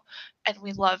now, and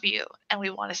we love you, and we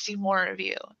want to see more of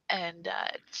you. And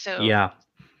so, Yeah,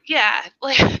 yeah,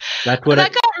 like that's what it.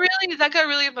 that got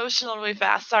really emotional really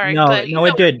fast. Sorry, No, but you no, know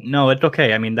it what I did. No, it's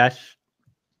okay. I mean, that's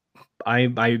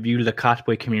I view the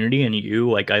cosplay community and you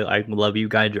like I love you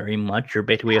guys very much. You're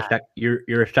basically mean.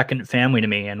 you're a second family to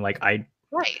me, and like I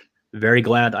Yeah, right. very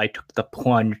glad I took the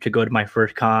plunge to go to my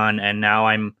first con, and now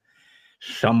I'm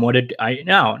somewhat. I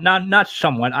no, not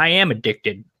somewhat. I am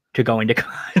addicted to going to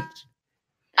cons.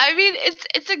 I mean,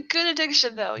 it's a good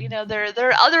addiction though. You know, there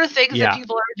are other things that Yeah,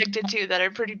 people are addicted to that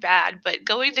are pretty bad, but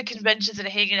going to conventions and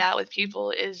hanging out with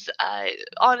people is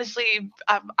honestly,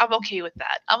 I'm okay with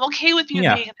that. I'm okay with you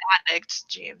yeah, being an addict,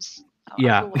 James. I'm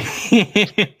yeah, cool with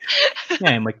yeah.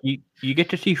 And like you get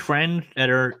to see friends that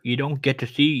are you don't get to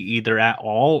see either at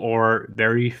all or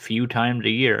very few times a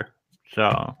year.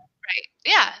 So right.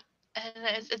 Yeah,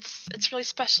 and it's really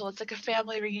special. It's like a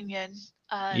family reunion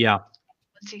yeah,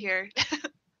 once a year.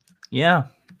 yeah,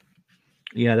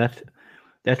 yeah.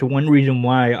 That's one reason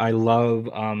why I love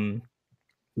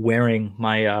wearing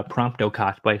my Prompto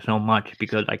cosplay so much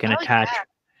because Oh yeah.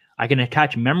 I can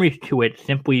attach memories to it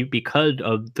simply because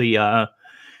of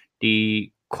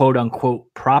the quote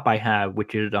unquote prop I have,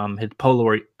 which is his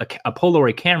Polaroid a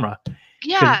Polaroid camera,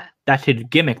 because Yeah. that's his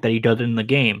gimmick that he does in the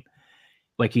game.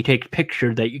 Like he takes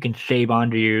pictures that you can save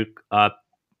onto your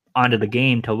onto the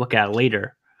game to look at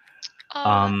later.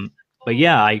 Oh, that's Um, but cool.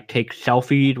 yeah, I take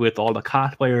selfies with all the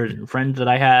cosplayers and friends that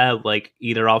I have. Like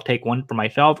either I'll take one for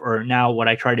myself, or now what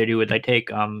I try to do is I take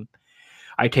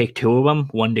two of them,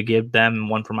 one to give them, and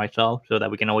one for myself, so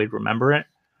that we can always remember it.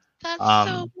 That's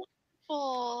so Um,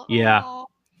 wonderful. yeah,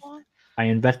 Oh. I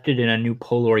invested in a new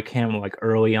Polaroid camera like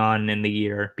early on in the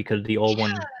year because the old Yeah.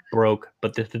 one broke,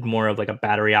 but this is more of like a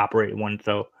battery operated one.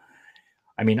 So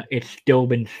I mean, it's still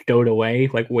been stowed away,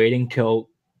 like waiting till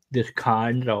this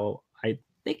con. So I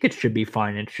think it should be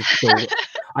fine. It should still.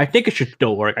 I think it should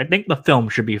still work. I think the film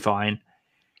should be fine.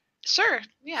 Sure.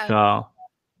 Yeah. So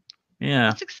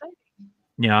yeah, That's exciting.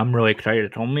 yeah, I'm really excited.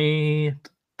 It's only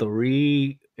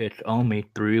three. It's only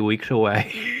 3 weeks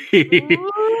away.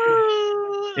 Ooh,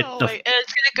 It's oh the my, and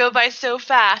it's gonna go by so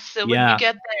fast. So when you yeah,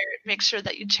 get there, make sure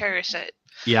that you cherish it.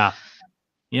 yeah,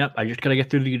 yep. I just gotta get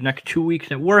through the next 2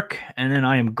 weeks at work, and then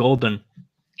I am golden.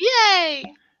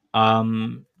 Yay!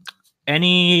 Um,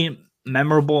 any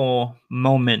memorable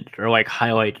moments or like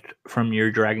highlights from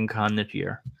your Dragon Con this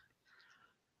year?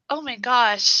 Oh my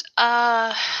gosh.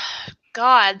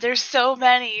 God, there's so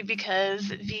many because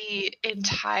the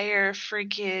entire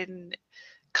freaking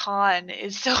con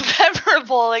is so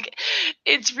memorable. Like,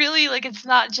 it's really like it's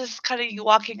not just kind of you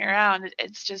walking around.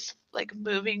 It's just like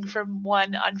moving from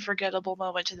one unforgettable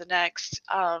moment to the next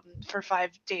for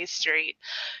 5 days straight.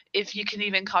 If you can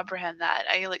even comprehend that,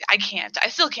 I can't. I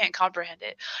still can't comprehend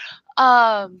it.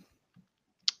 Um,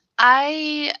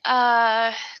 I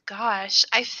gosh,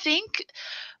 I think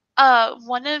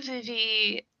one of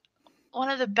the one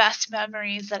of the best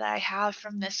memories that I have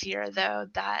from this year, though,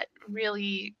 that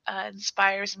really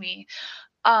inspires me,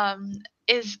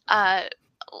 is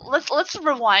let's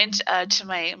rewind to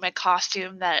my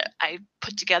costume that I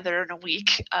put together in a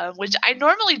week, which I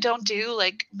normally don't do.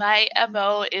 Like my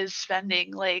MO is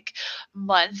spending like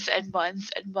months and months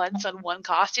and months on one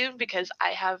costume because I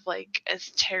have like a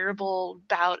terrible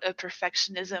bout of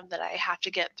perfectionism that I have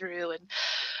to get through, and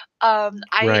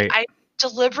Right. I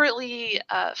deliberately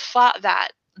fought that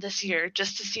this year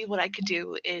just to see what I could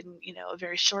do in a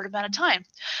very short amount of time.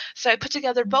 So I put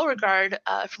together Beauregard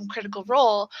from Critical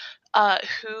Role,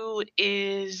 who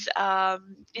is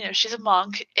she's a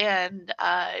monk, and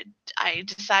I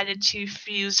decided to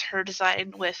fuse her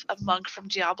design with a monk from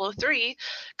Diablo 3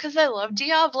 because I love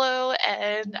Diablo,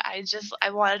 and I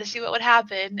wanted to see what would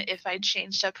happen if I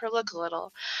changed up her look a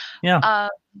little. Yeah. Um,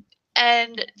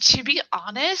 and to be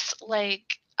honest,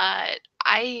 like,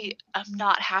 I am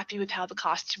not happy with how the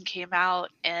costume came out,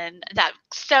 and that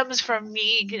stems from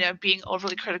me, being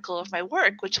overly critical of my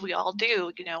work, which we all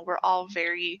do. We're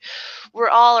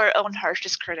all our own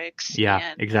harshest critics. Yeah,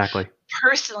 And exactly.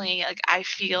 personally, like, I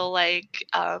feel like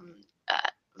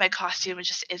my costume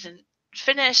just isn't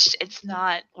finished. It's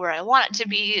not where I want it to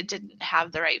be. It didn't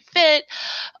have the right fit.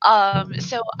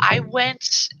 So I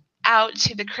went out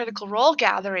to the Critical Role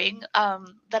gathering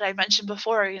that I mentioned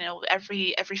before.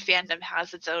 Every fandom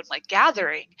has its own like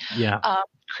gathering. Yeah.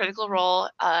 Critical Role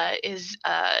is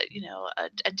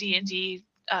a D&D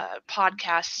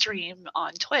podcast stream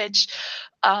on Twitch.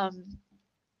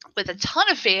 With a ton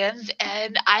of fans,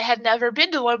 and I had never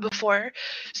been to one before.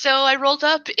 So I rolled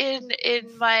up in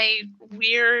my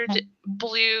weird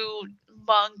blue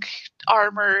monk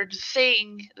armored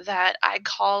thing that I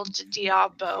called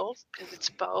Diablo because it's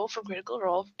Bo from Critical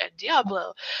Role and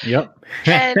Diablo. Yep.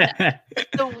 And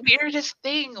the weirdest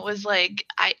thing was like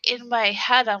in my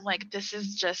head I'm like, this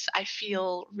is just, I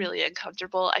feel really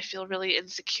uncomfortable. I feel really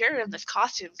insecure in this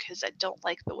costume because I don't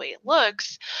like the way it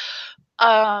looks.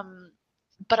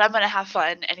 But I'm gonna have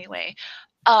fun anyway.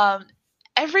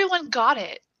 Everyone got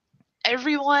it.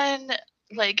 Everyone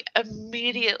like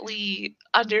immediately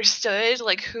understood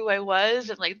like who I was,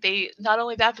 and like they not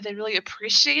only that, but they really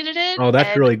appreciated it. Oh, that's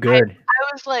And really good.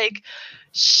 I was like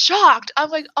shocked. I'm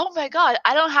like, oh my god,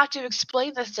 I don't have to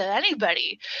explain this to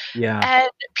anybody. Yeah. And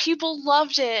people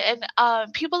loved it,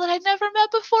 and people that I'd never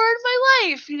met before in my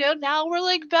life, now we're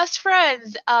like best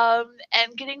friends, and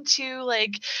getting to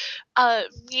like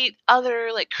meet other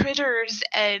like critters,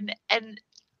 and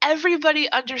everybody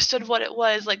understood what it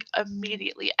was like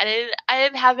immediately. I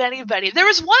didn't have anybody. There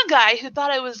was one guy who thought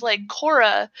I was like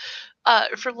Korra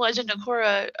from Legend of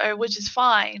Korra, which is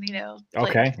fine, like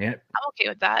Okay. Yeah. I'm okay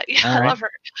with that. Yeah, All I right. love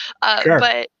her. Sure.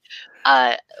 But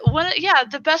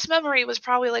the best memory was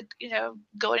probably like,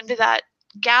 going to that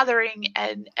gathering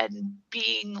and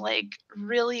being like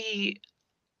really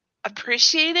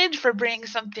appreciated for bringing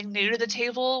something new to the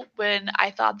table when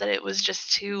I thought that it was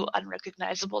just too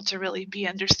unrecognizable to really be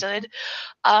understood.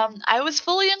 I was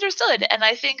fully understood, and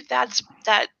I think that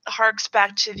harks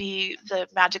back to the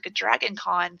Magic at Dragon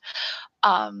Con,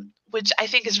 which I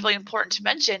think is really important to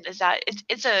mention, is that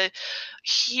it's a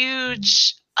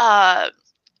huge kind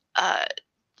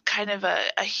of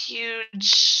a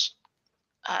huge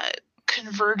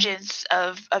convergence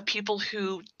of people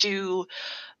who do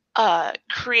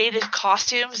creative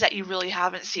costumes that you really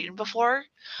haven't seen before.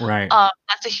 Right.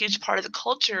 That's a huge part of the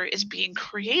culture, is being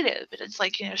creative. And it's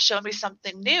like, show me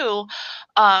something new.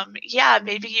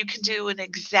 Maybe you can do an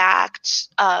exact,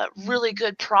 really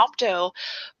good prompto,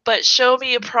 but show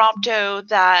me a prompto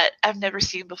that I've never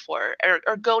seen before,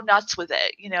 or go nuts with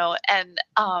it, and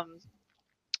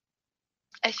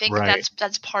I think Right.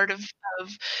 that's part of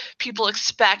people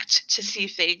expect to see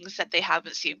things that they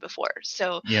haven't seen before.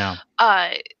 So Yeah.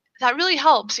 that really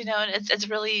helps, and it's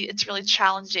really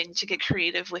challenging to get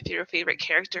creative with your favorite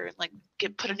character and like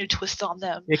put a new twist on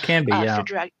them It can be. Yeah. for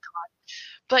Dragon Con.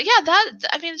 But yeah, that,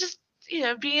 I mean, just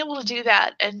being able to do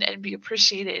that and be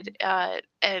appreciated,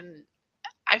 and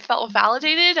I felt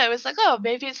validated. I was like, oh,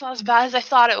 maybe it's not as bad as I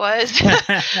thought it was.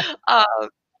 um,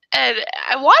 and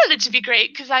I wanted it to be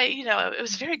great because it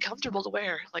was very comfortable to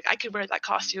wear. Like I could wear that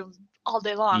costume all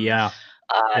day long. Yeah.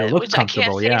 It looks Which I can't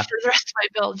comfortable. say Yeah. for the rest of my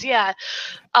builds. Yeah.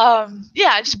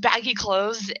 Just baggy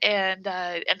clothes and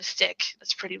a stick.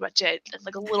 That's pretty much it. And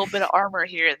like a little bit of armor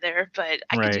here and there, but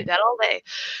I could do Right. that all day.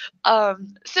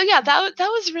 So yeah, that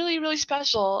was really, really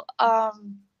special.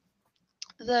 One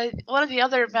of the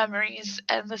other memories,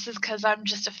 and this is because I'm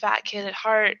just a fat kid at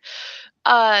heart.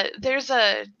 There's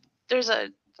a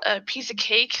piece of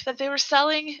cake that they were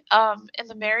selling in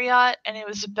the Marriott, and it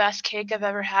was the best cake I've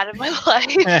ever had in my life.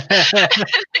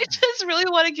 I just really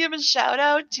want to give a shout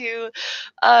out to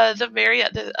the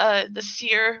Marriott, the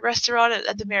Sear restaurant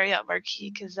at the Marriott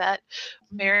Marquis, because that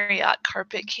Marriott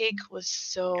carpet cake was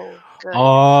so good.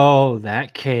 Oh,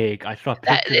 that cake! I saw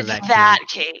pictures of that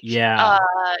cake. Yeah.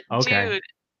 Okay. Dude.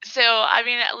 So I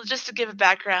mean, just to give a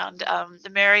background, the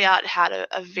Marriott had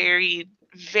a very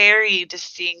very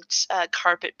distinct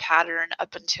carpet pattern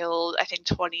up until I think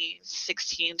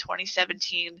 2016,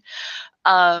 2017.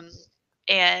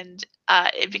 And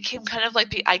it became kind of like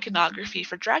the iconography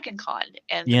for Dragon Con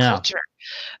and the culture.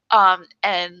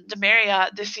 And the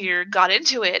Marriott this year got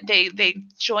into it. They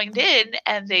joined in,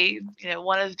 and they,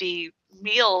 one of the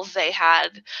meals they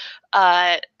had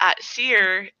at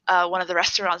Sear, one of the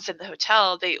restaurants in the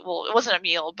hotel, it wasn't a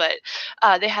meal, but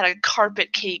they had a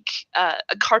carpet cake, a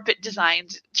carpet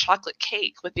designed chocolate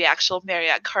cake with the actual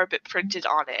Marriott carpet printed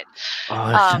on it.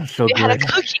 Oh, that sounds so they good. had a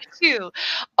cookie too.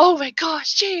 Oh my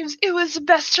gosh, James, it was the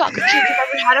best chocolate cake I've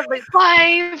ever had in my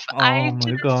life. Oh my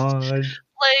god.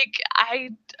 Like,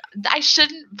 I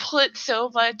shouldn't put so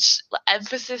much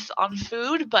emphasis on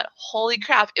food, but holy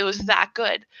crap, it was that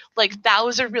good. Like, that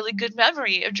was a really good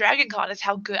memory of Dragon Con, is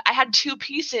how good. I had 2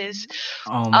 pieces.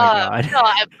 Oh my god. No,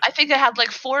 I think I had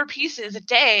like 4 pieces a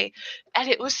day, and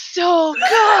it was so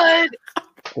good.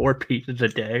 4 pieces a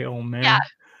day? Oh man.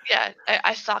 Yeah,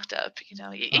 I stocked up. You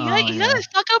gotta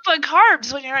stock up on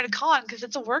carbs when you're at a con, because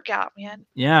it's a workout, man.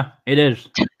 Yeah, it is.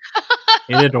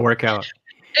 It is a workout.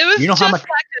 It was how much?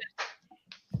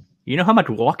 You know how much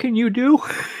walking you do?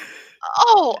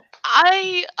 Oh,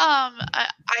 I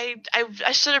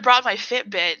should have brought my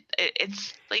Fitbit.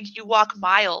 It's like you walk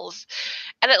miles,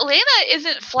 and Atlanta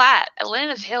isn't flat.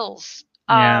 Atlanta's hills.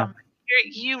 Yeah.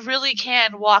 You really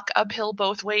can walk uphill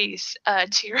both ways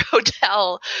to your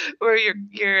hotel, or you're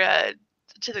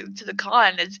to the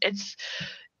con.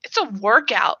 It's a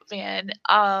workout, man.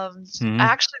 I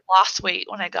actually lost weight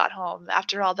when I got home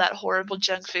after all that horrible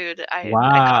junk food. I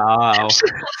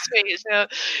actually lost weight. So,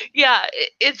 yeah,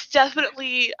 it's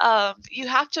definitely you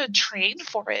have to train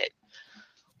for it.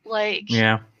 Like,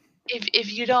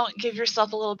 if you don't give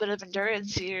yourself a little bit of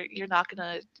endurance, you're not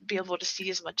gonna be able to see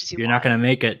as much as you want. You're not gonna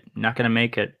make it. Not gonna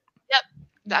make it. Yep,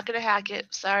 not gonna hack it.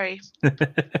 Sorry.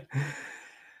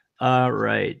 All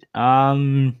right.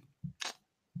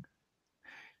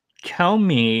 Tell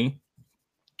me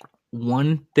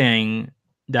one thing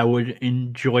that was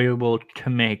enjoyable to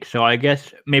make. So I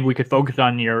guess maybe we could focus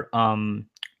on your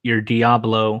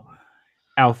Diablo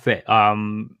outfit.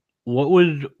 What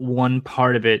was one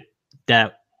part of it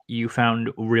that you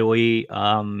found really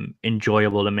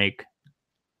enjoyable to make?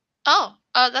 Oh,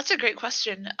 that's a great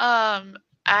question.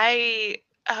 I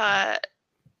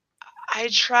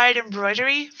tried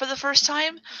embroidery for the first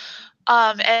time,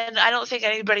 and I don't think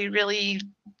anybody really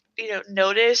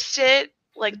noticed it.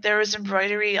 Like, there was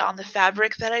embroidery on the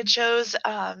fabric that I chose.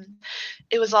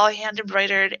 It was all hand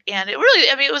embroidered, and it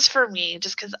really, I mean, it was for me,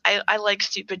 just because I like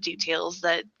stupid details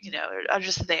that are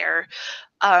just there,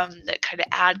 that kind of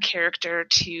add character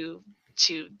to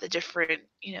the different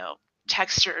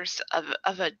textures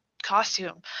of a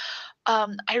costume.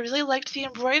 I really liked the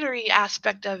embroidery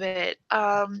aspect of it.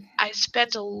 I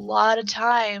spent a lot of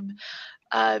time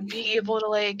being able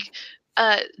to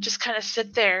just kind of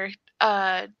sit there,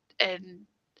 and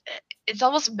it's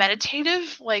almost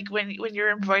meditative. Like, when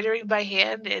you're embroidering by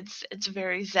hand, it's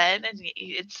very zen, and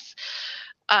it's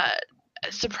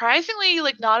surprisingly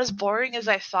not as boring as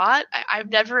I thought. I've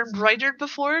never embroidered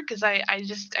before, because I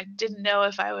didn't know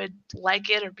if I would like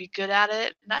it or be good at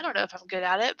it, and I don't know if I'm good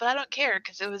at it, but I don't care,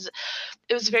 because it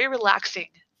was very relaxing.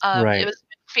 Right. It was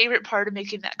my favorite part of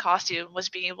making that costume, was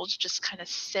being able to just kind of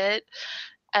sit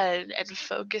and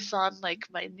focus on like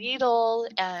my needle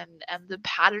and the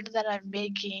pattern that I'm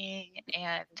making,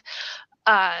 and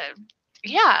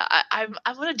yeah, I'm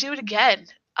gonna do it again.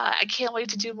 I can't wait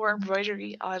to do more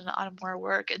embroidery on more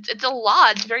work. It's a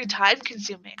lot. It's very time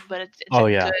consuming, but it's a good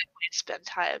way to spend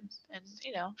time, and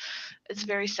it's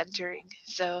very centering.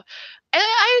 So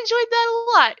I enjoyed that a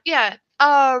lot. Yeah.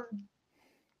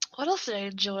 What else did I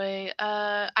enjoy?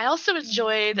 I also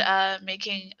enjoyed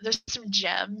making. There's some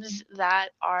gems that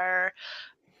are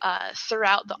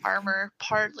throughout the armor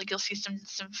part. Like, you'll see some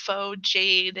faux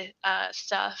jade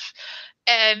stuff.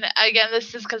 And again,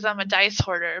 this is because I'm a dice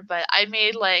hoarder, but I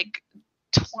made like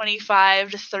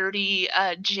 25 to 30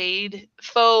 jade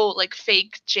faux, like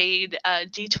fake jade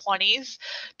D20s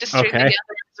to string together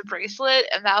as a bracelet,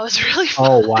 and that was really fun.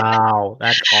 Oh wow,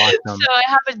 that's awesome. So I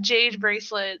have a jade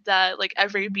bracelet that like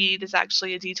every bead is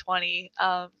actually a D20,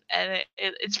 and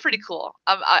it's pretty cool.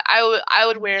 I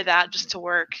would wear that just to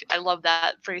work. I love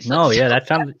that bracelet. No, yeah, that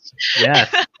sounds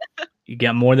you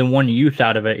get more than one use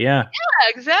out of it, yeah. Yeah,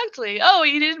 exactly. Oh,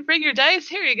 you didn't bring your dice?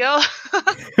 Here you go.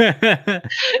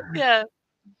 Yeah.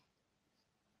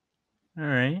 All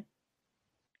right.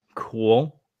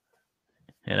 Cool.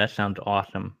 Yeah, that sounds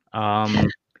awesome.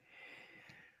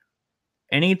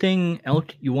 Anything else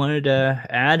you wanted to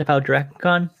add about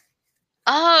DragonCon?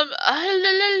 I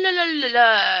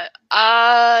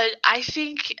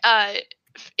think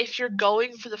if you're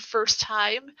going for the first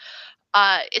time,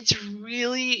 it's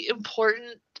really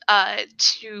important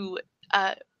to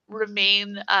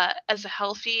remain as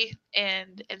healthy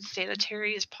and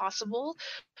sanitary as possible,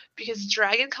 because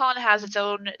DragonCon has its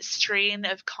own strain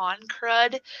of con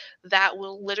crud that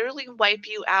will literally wipe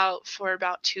you out for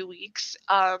about 2 weeks.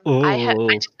 I did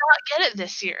not get it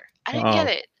this year. I didn't get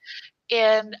it.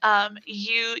 And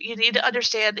you need to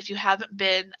understand, if you haven't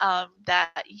been,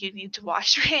 that you need to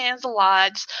wash your hands a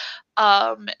lot,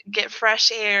 get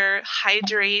fresh air,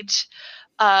 hydrate,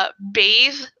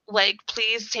 bathe. Like,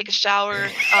 please take a shower.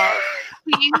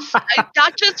 Please,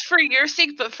 not just for your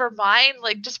sake, but for mine.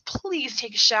 Like, just please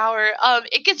take a shower.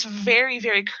 It gets very,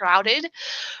 very crowded.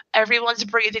 Everyone's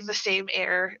breathing the same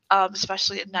air,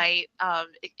 especially at night.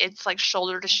 It's like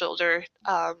shoulder to shoulder.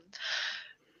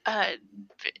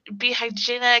 Be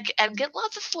hygienic and get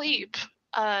lots of sleep.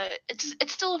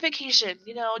 It's still a vacation,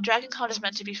 you know. DragonCon is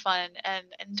meant to be fun, and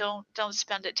don't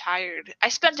spend it tired. I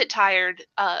spent it tired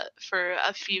for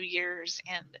a few years,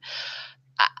 and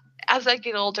as I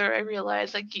get older, I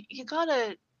realize like you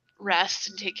gotta rest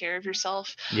and take care of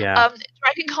yourself. Yeah.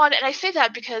 DragonCon, and I say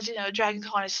that because, you know,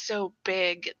 DragonCon is so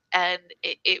big, and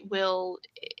it will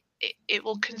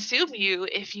consume you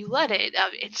if you let it.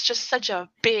 It's just such a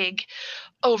big,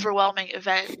 overwhelming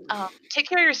event. Take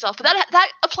care of yourself, but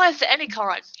that applies to any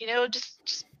con. You know,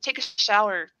 just take a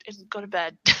shower and go to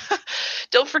bed.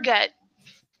 Don't forget.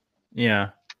 Yeah.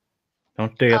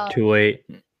 Don't stay up too late.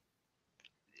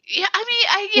 Yeah, I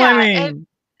mean,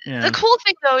 yeah. The cool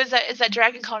thing though is that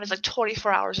DragonCon is like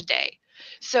 24 hours a day.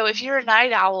 So if you're a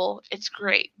night owl, it's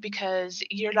great because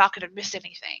you're not going to miss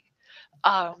anything.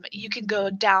 You can go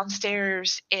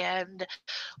downstairs and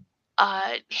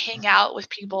hang out with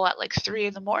people at like 3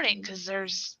 in the morning, because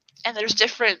there's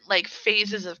different like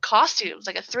phases of costumes.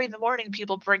 Like at 3 in the morning,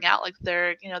 people bring out like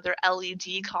their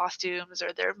LED costumes,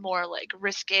 or their more like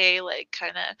risque, like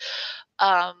kind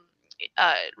of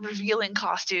revealing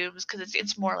costumes, because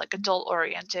it's more like adult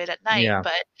oriented at night. Yeah.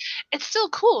 But it's still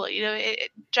cool, you know.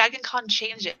 DragonCon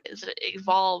changes, it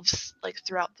evolves like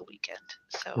throughout the weekend.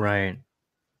 So right.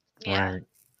 Yeah. Right.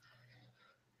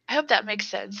 I hope that makes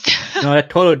sense. No, that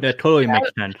totally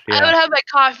makes sense. Yeah. I don't have my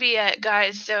coffee yet,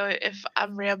 guys, so if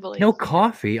I'm rambling. No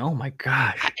coffee? Oh my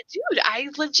gosh. Dude, I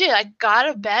got out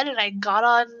of bed and I got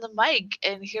on the mic,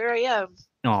 and here I am.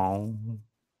 Oh,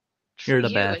 you're the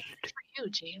best. For you,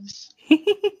 James.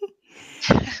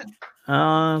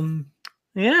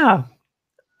 Yeah.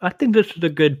 I think this is a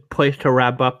good place to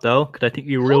wrap up, though, because I think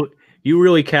you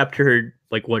really captured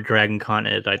like what DragonCon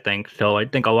is. I think so. I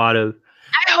think a lot of.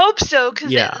 I hope so, because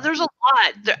there's a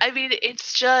lot. I mean,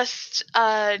 it's just,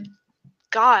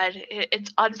 God,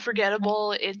 it's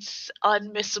unforgettable. It's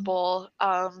unmissable.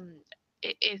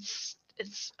 It's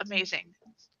amazing,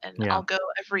 and I'll go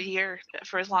every year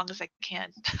for as long as I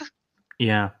can.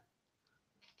 Yeah.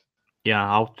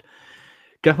 I'll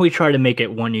definitely try to make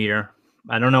it 1 year.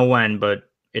 I don't know when, but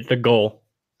it's a goal.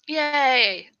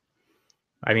 Yay!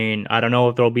 I mean, I don't know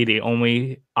if there'll be the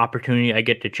only opportunity I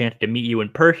get the chance to meet you in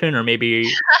person, or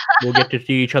maybe we'll get to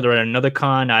see each other at another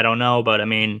con. I don't know, but I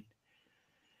mean,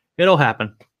 it'll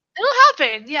happen. It'll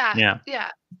happen. Yeah.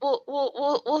 Yeah.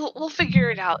 We'll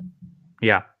figure it out.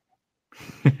 Yeah.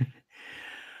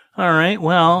 All right.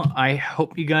 Well, I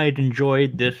hope you guys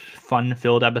enjoyed this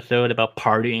fun-filled episode about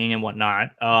partying and whatnot.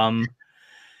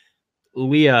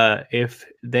 Leah, if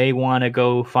they want to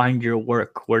go find your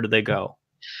work, where do they go?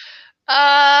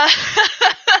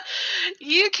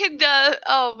 You can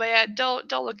oh man, don't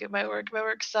look at my work. My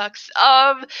work sucks.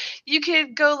 You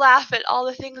can go laugh at all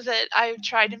the things that I've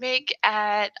tried to make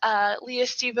at Leah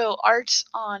Stevo Art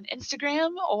on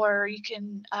Instagram, or you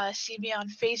can see me on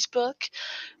Facebook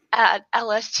at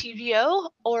LSTVO,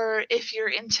 or if you're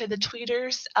into the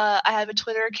tweeters, I have a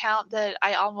Twitter account that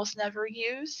I almost never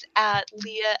use, at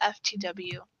Leah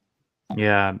FTW.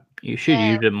 Yeah, you should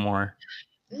use it more.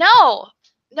 No,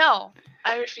 No,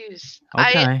 I refuse.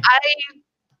 Okay.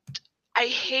 I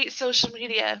hate social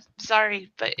media. Sorry,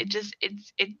 but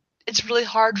it's really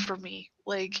hard for me.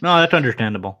 Like, no, that's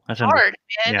understandable. That's hard,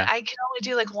 man. Yeah. I can only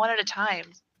do like one at a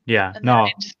time. Yeah. And then No.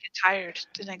 I just get tired.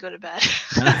 Then I go to bed.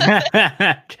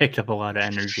 Takes up a lot of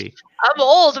energy. I'm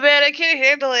old, man. I can't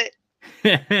handle it.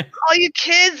 All you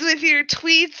kids with your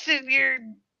tweets and your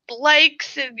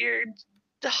likes and your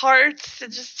hearts,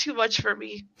 it's just too much for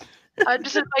me. I'm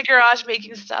just in my garage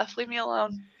making stuff. Leave me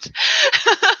alone.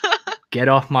 Get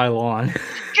off my lawn.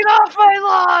 Get off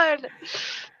my lawn!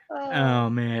 Oh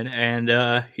man, and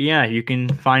yeah, you can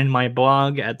find my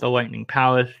blog at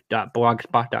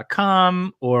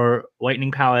thelightningpalace.blogspot.com or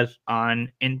Lightning Palace on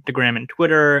Instagram and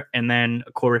Twitter, and then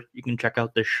of course you can check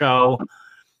out the show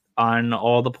on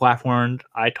all the platforms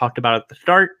I talked about at the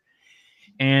start.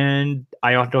 And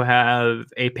I also have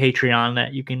a Patreon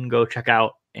that you can go check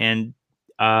out. And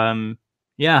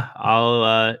yeah,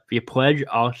 I'll if you pledge,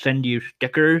 I'll send you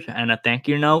stickers and a thank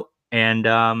you note,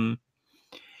 and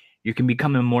you can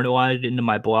become immortalized into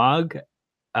my blog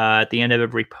at the end of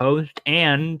every post.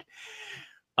 And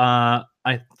I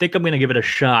think I'm going to give it a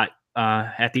shot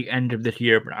at the end of this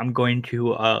year, but I'm going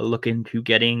to look into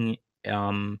getting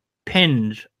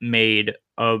pins made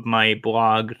of my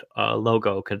blog's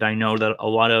logo, because I know that a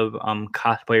lot of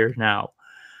cosplayers now,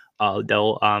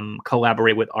 they'll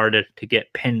collaborate with artists to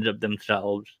get pins of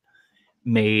themselves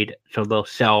made, so they'll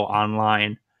sell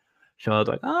online. So I was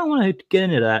like, oh, I want to get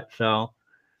into that. So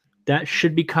that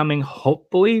should be coming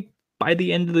hopefully by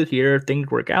the end of this year if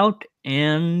things work out.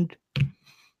 And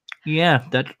yeah,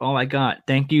 that's all I got.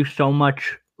 Thank you so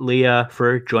much, Leah,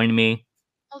 for joining me.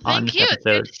 Well, thank you. It's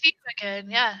good to see you again.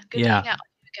 Yeah, good to hang out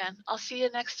with you again. I'll see you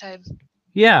next time.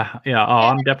 Yeah. Oh,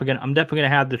 I'm definitely gonna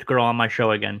have this girl on my show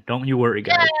again. Don't you worry,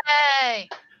 guys. Yay!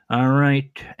 All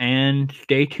right, and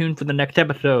stay tuned for the next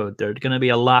episode. There's gonna be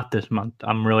a lot this month.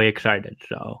 I'm really excited.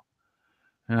 So,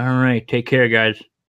 all right, take care, guys.